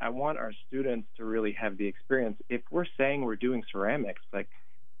 And I want our students to really have the experience. If we're saying we're doing ceramics,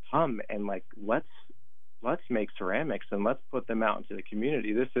 come and let's make ceramics and let's put them out into the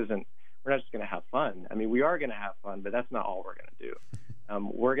community. We're not just going to have fun. We are going to have fun, but that's not all we're going to do.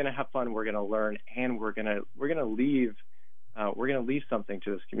 We're going to have fun. We're going to learn, and we're going to leave something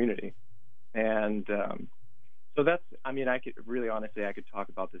to this community. And so that's, I could really honestly, I could talk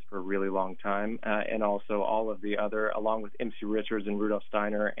about this for a really long time. And also all of the other, along with MC Richards and Rudolf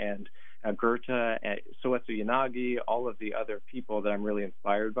Steiner and Goethe and Soetsu Yanagi, all of the other people that I'm really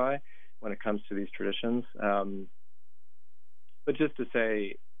inspired by when it comes to these traditions. But just to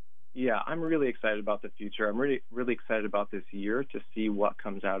say, yeah, I'm really excited about the future. I'm really, really excited about this year to see what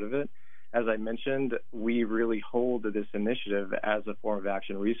comes out of it. As I mentioned, we really hold this initiative as a form of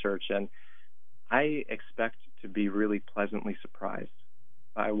action research, and I expect to be really pleasantly surprised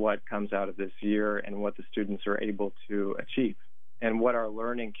by what comes out of this year and what the students are able to achieve and what our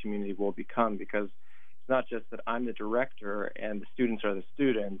learning community will become, because it's not just that I'm the director and the students are the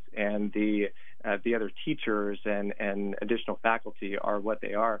students and the other teachers and additional faculty are what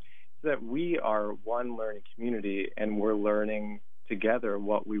they are. It's that we are one learning community and we're learning together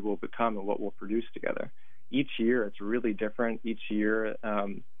what we will become and what we'll produce together. Each year it's really different. Each year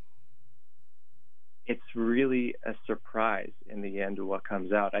it's really a surprise in the end of what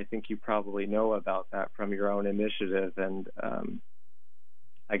comes out. I think you probably know about that from your own initiative, and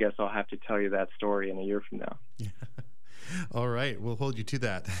I guess I'll have to tell you that story in a year from now. Yeah. All right. We'll hold you to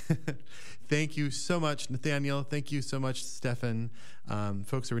that. Thank you so much, Nathaniel. Thank you so much, Stefan.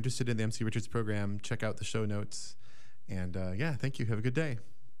 Folks who are interested in the MC Richards program, check out the show notes. And thank you. Have a good day.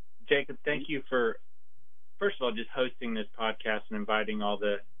 Jacob, thank you for, first of all, just hosting this podcast and inviting all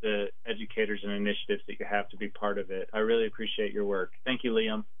the educators and initiatives that you have to be part of it. I really appreciate your work. Thank you,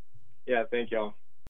 Liam. Yeah, thank y'all.